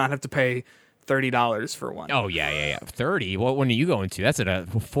nice to not have to pay $30 for one. Oh yeah. 30. What one are you going to? That's an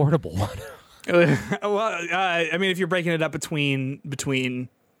affordable one. Well, I mean, if you're breaking it up between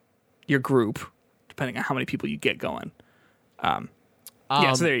your group, depending on how many people you get going.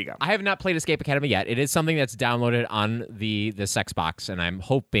 Yeah, so there you go. I have not played Escape Academy yet. It is something that's downloaded on the Xbox, and I'm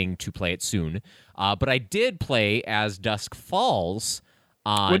hoping to play it soon. But I did play as Dusk Falls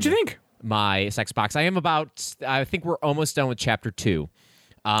on What'd you think? my Xbox. I think we're almost done with Chapter 2.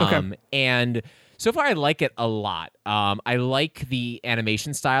 Okay. And so far, I like it a lot. I like the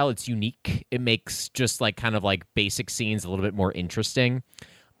animation style. It's unique. It makes just like kind of like basic scenes a little bit more interesting.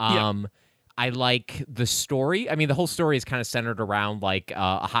 I like the story. I mean, the whole story is kind of centered around like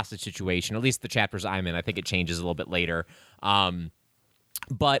a hostage situation, at least the chapters I'm in. I think it changes a little bit later.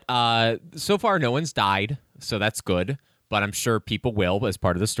 But so far, no one's died, so that's good. But I'm sure people will as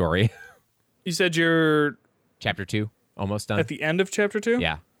part of the story. You said you're Chapter 2, almost done. at the end of chapter 2?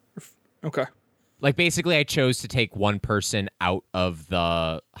 Yeah. Okay. Like, basically, I chose to take one person out of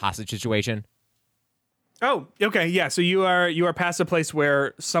the hostage situation. Oh, okay. Yeah, so you are past a place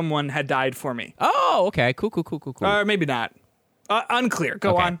where someone had died for me. Oh, okay. Cool. Or maybe not. Unclear.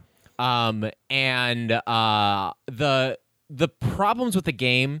 Go Okay. on. And the problems with the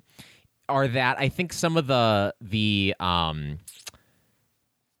game are that I think some of the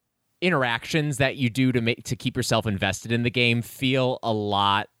interactions that you do to keep yourself invested in the game feel a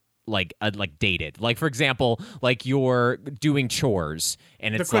lot like dated. Like, for example, like you're doing chores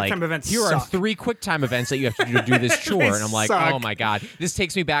and it's like, QuickTime events here are suck. 3 QuickTime events that you have to do to do this chore. They And I'm like, suck. oh my God. This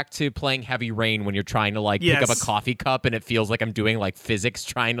takes me back to playing Heavy Rain when you're trying to like pick up a Yes. coffee cup and it feels like I'm doing like physics,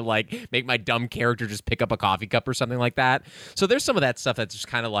 trying to like make my dumb character just pick up a coffee cup or something like that. So there's some of that stuff that's just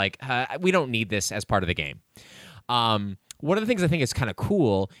kind of like, we don't need this as part of the game. One of the things I think is kind of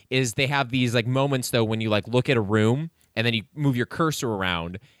cool is they have these like moments though when you like look at a room and then you move your cursor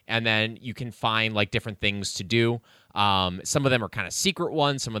around and then you can find like different things to do. Some of them are kind of secret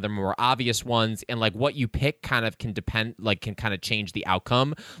ones, some of them are more obvious ones, and like what you pick kind of can kind of change the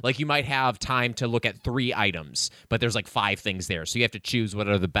outcome. Like you might have time to look at 3 items, but there's like 5 things there. So you have to choose what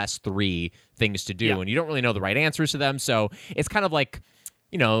are the best 3 things to do, Yeah. and you don't really know the right answers to them. So it's kind of like,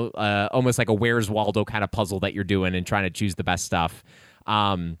 almost like a Where's Waldo kind of puzzle that you're doing and trying to choose the best stuff.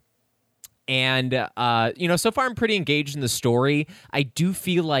 So far I'm pretty engaged in the story. I do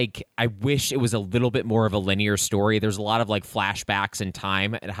feel like I wish it was a little bit more of a linear story. There's a lot of like flashbacks in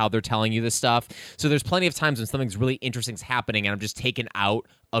time and how they're telling you this stuff. So there's plenty of times when something's really interesting's happening and I'm just taken out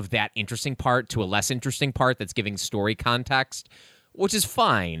of that interesting part to a less interesting part that's giving story context, which is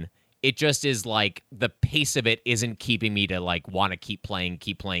fine. It just is like the pace of it isn't keeping me to like want to keep playing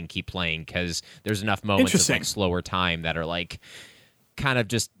because there's enough moments of like slower time that are like kind of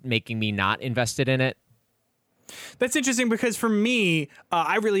just making me not invested in it. That's interesting because for me,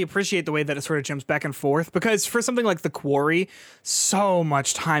 I really appreciate the way that it sort of jumps back and forth because for something like The Quarry, so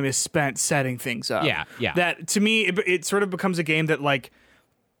much time is spent setting things up. Yeah. That to me, it sort of becomes a game that like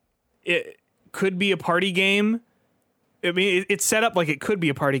it could be a party game. I mean, it's set up like it could be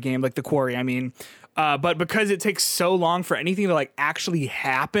a party game, like The Quarry. I mean, but because it takes so long for anything to like actually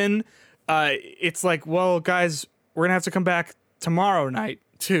happen, it's like, well, guys, we're gonna have to come back tomorrow night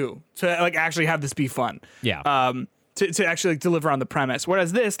too to like actually have this be fun. Yeah. To actually like, deliver on the premise.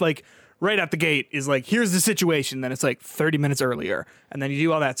 Whereas this, like right out the gate, is like here's the situation. Then it's like 30 minutes earlier, and then you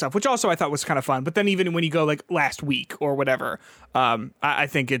do all that stuff, which also I thought was kind of fun. But then even when you go like last week or whatever, I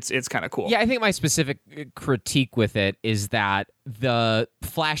think it's kind of cool. Yeah, I think my specific critique with it is that the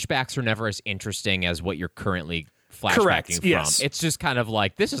flashbacks are never as interesting as what you're currently flashbacking from. Yes. It's just kind of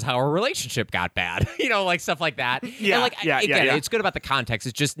like, this is how our relationship got bad, like stuff like that. Yeah, and like, yeah. It's good about the context.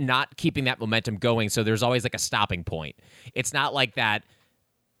 It's just not keeping that momentum going. So there's always like a stopping point. It's not like that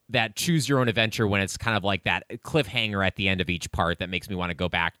that choose your own adventure when it's kind of like that cliffhanger at the end of each part that makes me want to go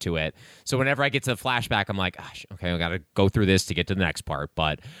back to it. So whenever I get to the flashback, I'm like, gosh, okay, I got to go through this to get to the next part.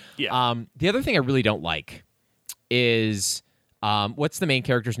 But the other thing I really don't like is what's the main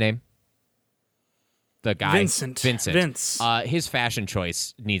character's name? The guy Vincent. Vince. His fashion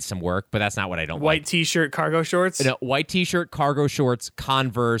choice needs some work, but that's not what I don't like. White t-shirt, cargo shorts. No, white t-shirt, cargo shorts,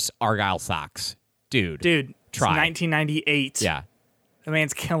 Converse, Argyle socks. Dude, try. It's 1998. Yeah. The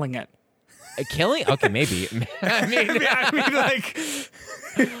man's killing it. Killing? Okay, maybe. I mean,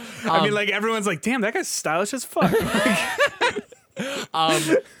 like everyone's like, damn, that guy's stylish as fuck.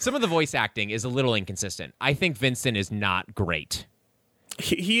 Some of the voice acting is a little inconsistent. I think Vincent is not great.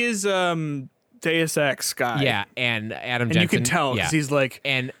 He is Deus Ex guy. Yeah, and Adam Jensen. And you can tell because he's like,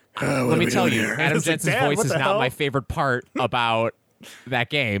 and let me tell you, Adam Jensen's voice is not my favorite part about that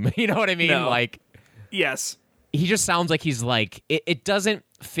game. You know what I mean? No. Like, yes. He just sounds like he's like, it doesn't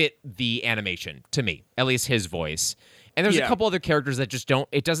fit the animation to me, at least his voice. And there's a couple other characters that just don't,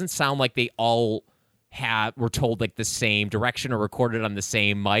 it doesn't sound like they all were told like the same direction or recorded on the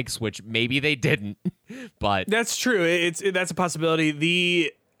same mics, which maybe they didn't, but. That's true. That's a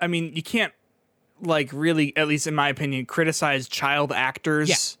possibility. I mean, you can't like really, at least in my opinion, criticize child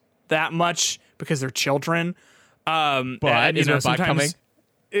actors that much because they're children. But is there a bot coming?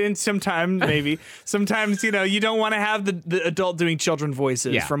 And sometimes maybe you don't want to have the adult doing children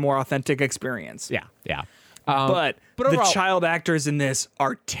voices for more authentic experience. Yeah. But overall, the child actors in this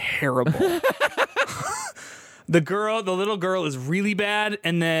are terrible. The little girl is really bad,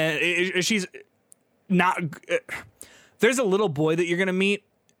 and then she's not. There's a little boy that you're gonna meet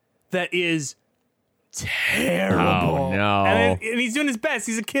that is terrible. Oh no! And he's doing his best.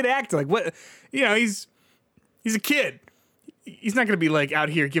 He's a kid actor. Like what? He's a kid. He's not going to be like out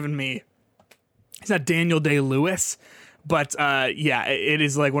here giving me. He's not Daniel Day-Lewis, but it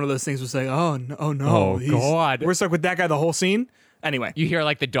is like one of those things. Was like, oh no, God, we're stuck with that guy the whole scene. Anyway, you hear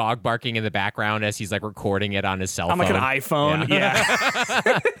like the dog barking in the background as he's like recording it on his cell phone. On like an iPhone,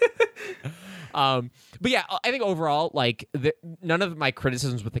 yeah. But yeah, I think overall, like none of my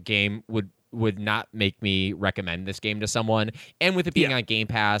criticisms with the game would not make me recommend this game to someone. And with it being on Game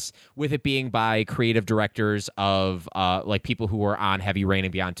Pass, with it being by creative directors of like people who were on Heavy Rain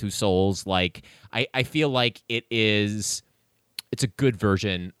and Beyond Two Souls, like I feel like it's a good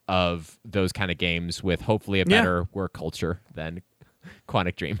version of those kind of games with hopefully a better work culture than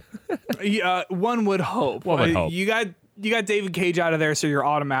Quantic Dream. One would hope. You got David Cage out of there, so you're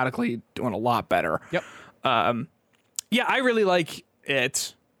automatically doing a lot better. Yep. I really like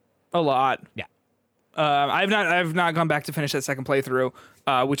it a lot. Yeah. I've not gone back to finish that second playthrough,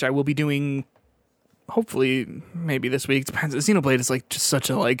 which I will be doing. Hopefully, maybe this week. Depends. Xenoblade is like just such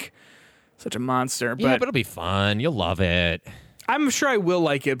a monster. But it'll be fun. You'll love it. I'm sure I will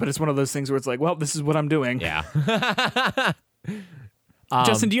like it, but it's one of those things where it's like, well, this is what I'm doing. Yeah.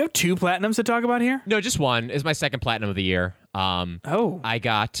 Justin, do you have 2 platinums to talk about here? No, just one. It's my second platinum of the year. I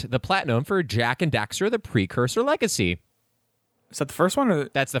got the platinum for Jak and Daxter: The Precursor Legacy. Is that the first one? Or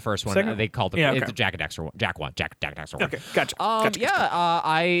that's the first one. Second? They called it it's the Jak and Daxter one. Jak Daxter one. Okay, gotcha.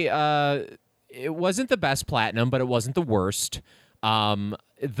 It wasn't the best platinum, but it wasn't the worst.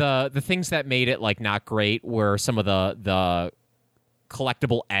 The things that made it like not great were some of the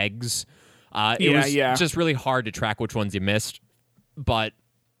collectible eggs. It was just really hard to track which ones you missed. But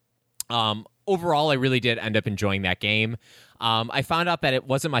overall, I really did end up enjoying that game. I found out that it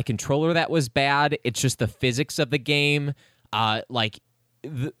wasn't my controller that was bad. It's just the physics of the game.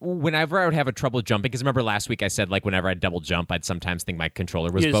 Whenever I would have a trouble jumping, because remember last week I said like whenever I'd double jump, I'd sometimes think my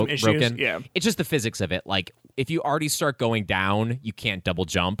controller was broken. Yeah. It's just the physics of it. Like if you already start going down, you can't double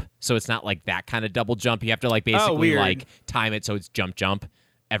jump. So it's not like that kind of double jump. You have to like basically like time it so it's jump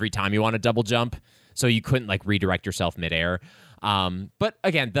every time you want to double jump. So you couldn't like redirect yourself midair. But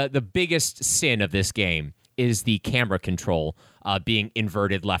again, the biggest sin of this game is the camera control being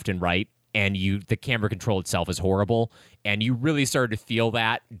inverted left and right, and the camera control itself is horrible, and you really started to feel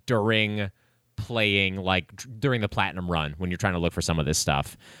that during playing, like during the platinum run when you're trying to look for some of this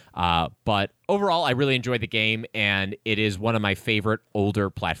stuff. But overall, I really enjoyed the game, and it is one of my favorite older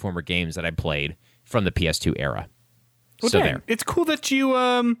platformer games that I played from the PS2 era. Well, so there. It's cool that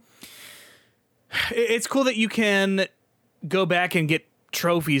you it's cool that you can go back and get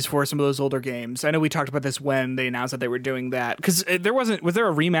trophies for some of those older games. I know we talked about this when they announced that they were doing that, because was there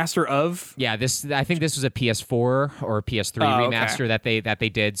a remaster of? Yeah, I think this was a PS4 or a PS3 remaster that they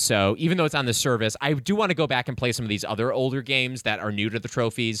did. So even though it's on the service, I do want to go back and play some of these other older games that are new to the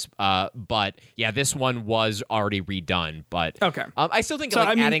trophies. But yeah, this one was already redone. But okay, I still think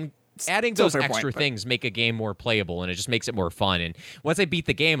adding adding Still those fair extra point, but- things make a game more playable, and it just makes it more fun. And once I beat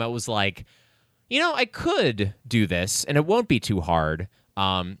the game, I was like, I could do this, and it won't be too hard.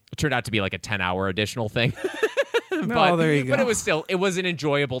 It turned out to be like a 10-hour additional thing. Oh, there you go. But it was an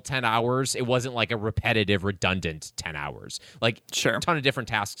enjoyable 10 hours. It wasn't like a repetitive, redundant 10 hours. Like, Sure. a ton of different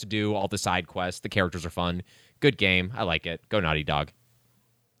tasks to do, all the side quests. The characters are fun. Good game. I like it. Go Naughty Dog.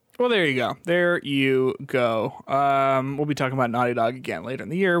 Well, there you go. There you go. We'll be talking about Naughty Dog again later in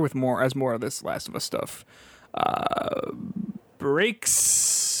the year with more of this Last of Us stuff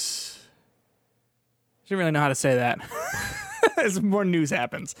breaks. Didn't really know how to say that. As more news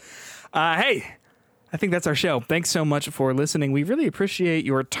happens. Hey, I think that's our show. Thanks so much for listening. We really appreciate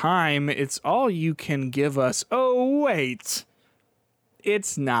your time. It's all you can give us. Oh, wait.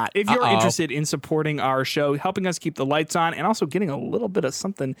 It's not. If you're interested in supporting our show, helping us keep the lights on, and also getting a little bit of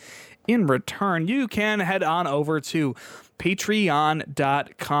something in return, you can head on over to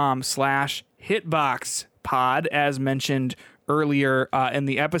patreon.com/hitboxpod, as mentioned earlier in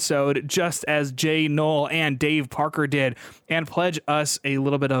the episode, just as Jay Knoll and Dave Parker did, and pledge us a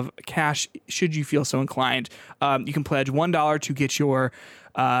little bit of cash should you feel so inclined. You can pledge $1 to get your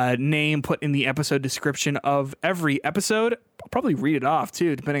name put in the episode description of every episode. I'll probably read it off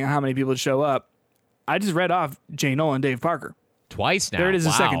too, depending on how many people show up. I just read off Jay Knoll and Dave Parker. Twice now. There it is.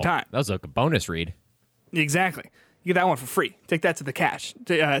 Wow. A second time. That was like a bonus read. Exactly. You get that one for free. Take that to the cash.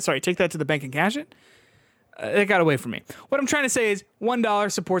 Take that to the bank and cash it. It got away from me. What I'm trying to say is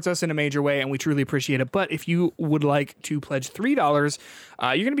 $1 supports us in a major way, and we truly appreciate it. But if you would like to pledge $3,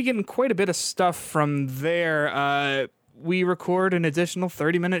 you're going to be getting quite a bit of stuff from there. We record an additional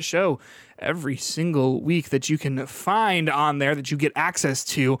 30-minute show every single week that you can find on there, that you get access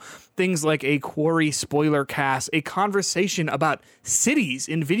to. Things like a Quarry spoiler cast, a conversation about cities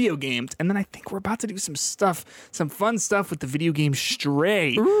in video games, and then I think we're about to do some fun stuff with the video game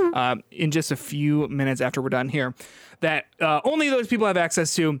Stray in just a few minutes after we're done here, that only those people have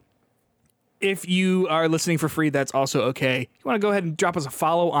access to. If you are listening for free, that's also okay. You want to go ahead and drop us a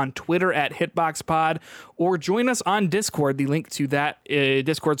follow on Twitter at HitboxPod, or join us on Discord. The link to that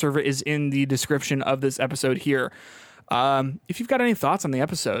Discord server is in the description of this episode here. If you've got any thoughts on the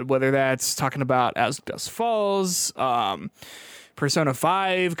episode, whether that's talking about As Dusk Falls, Persona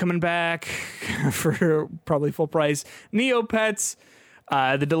 5 coming back for probably full price, Neopets,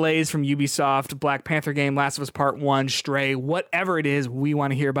 the delays from Ubisoft, Black Panther game, Last of Us Part 1, Stray, whatever it is, we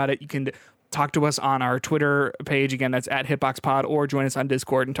want to hear about it. You can talk to us on our Twitter page. Again, that's at HitboxPod, or join us on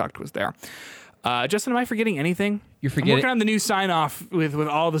Discord and talk to us there. Justin, am I forgetting anything? You're forgetting. I'm working on the new sign-off with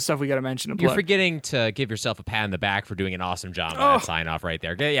all the stuff we got to mention. You're forgetting to give yourself a pat on the back for doing an awesome job on that sign-off right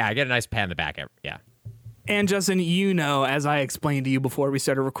there. Get a nice pat on the back. Yeah. And Justin, you know, as I explained to you before we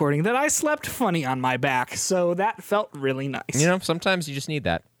started recording, that I slept funny on my back, so that felt really nice. Sometimes you just need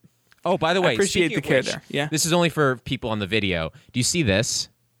that. Oh, by the way, I appreciate the care which, there. Yeah. This is only for people on the video. Do you see this?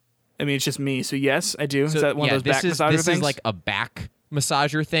 I mean, it's just me, so yes, I do. Is that one of those back massager this things? is like a back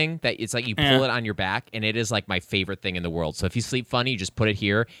massager thing that it's like you pull it on your back, and it is like my favorite thing in the world. So if you sleep funny, you just put it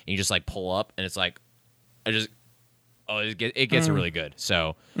here, and you just like pull up, and it's like, it gets really good.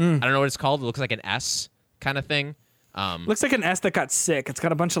 So I don't know what it's called. It looks like an S kind of thing. Looks like an S that got sick. It's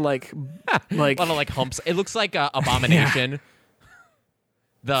got a bunch of like a lot of like humps. It looks like a Abomination.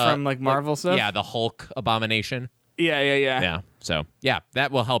 From like Marvel stuff. Yeah, the Hulk Abomination. Yeah. So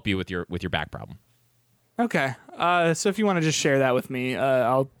that will help you with your back problem. Okay. So if you want to just share that with me,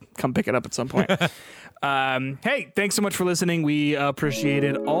 I'll come pick it up at some point. Hey, thanks so much for listening. We appreciate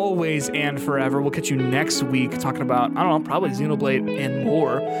it always and forever. We'll catch you next week talking about, I don't know, probably Xenoblade and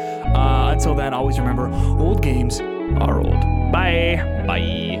more. Until then, always remember, old games are old. Bye.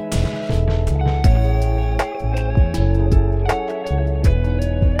 Bye.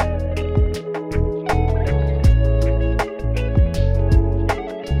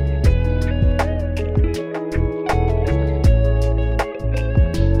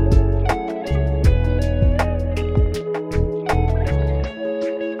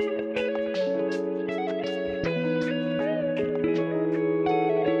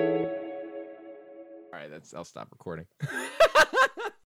 I'll stop recording.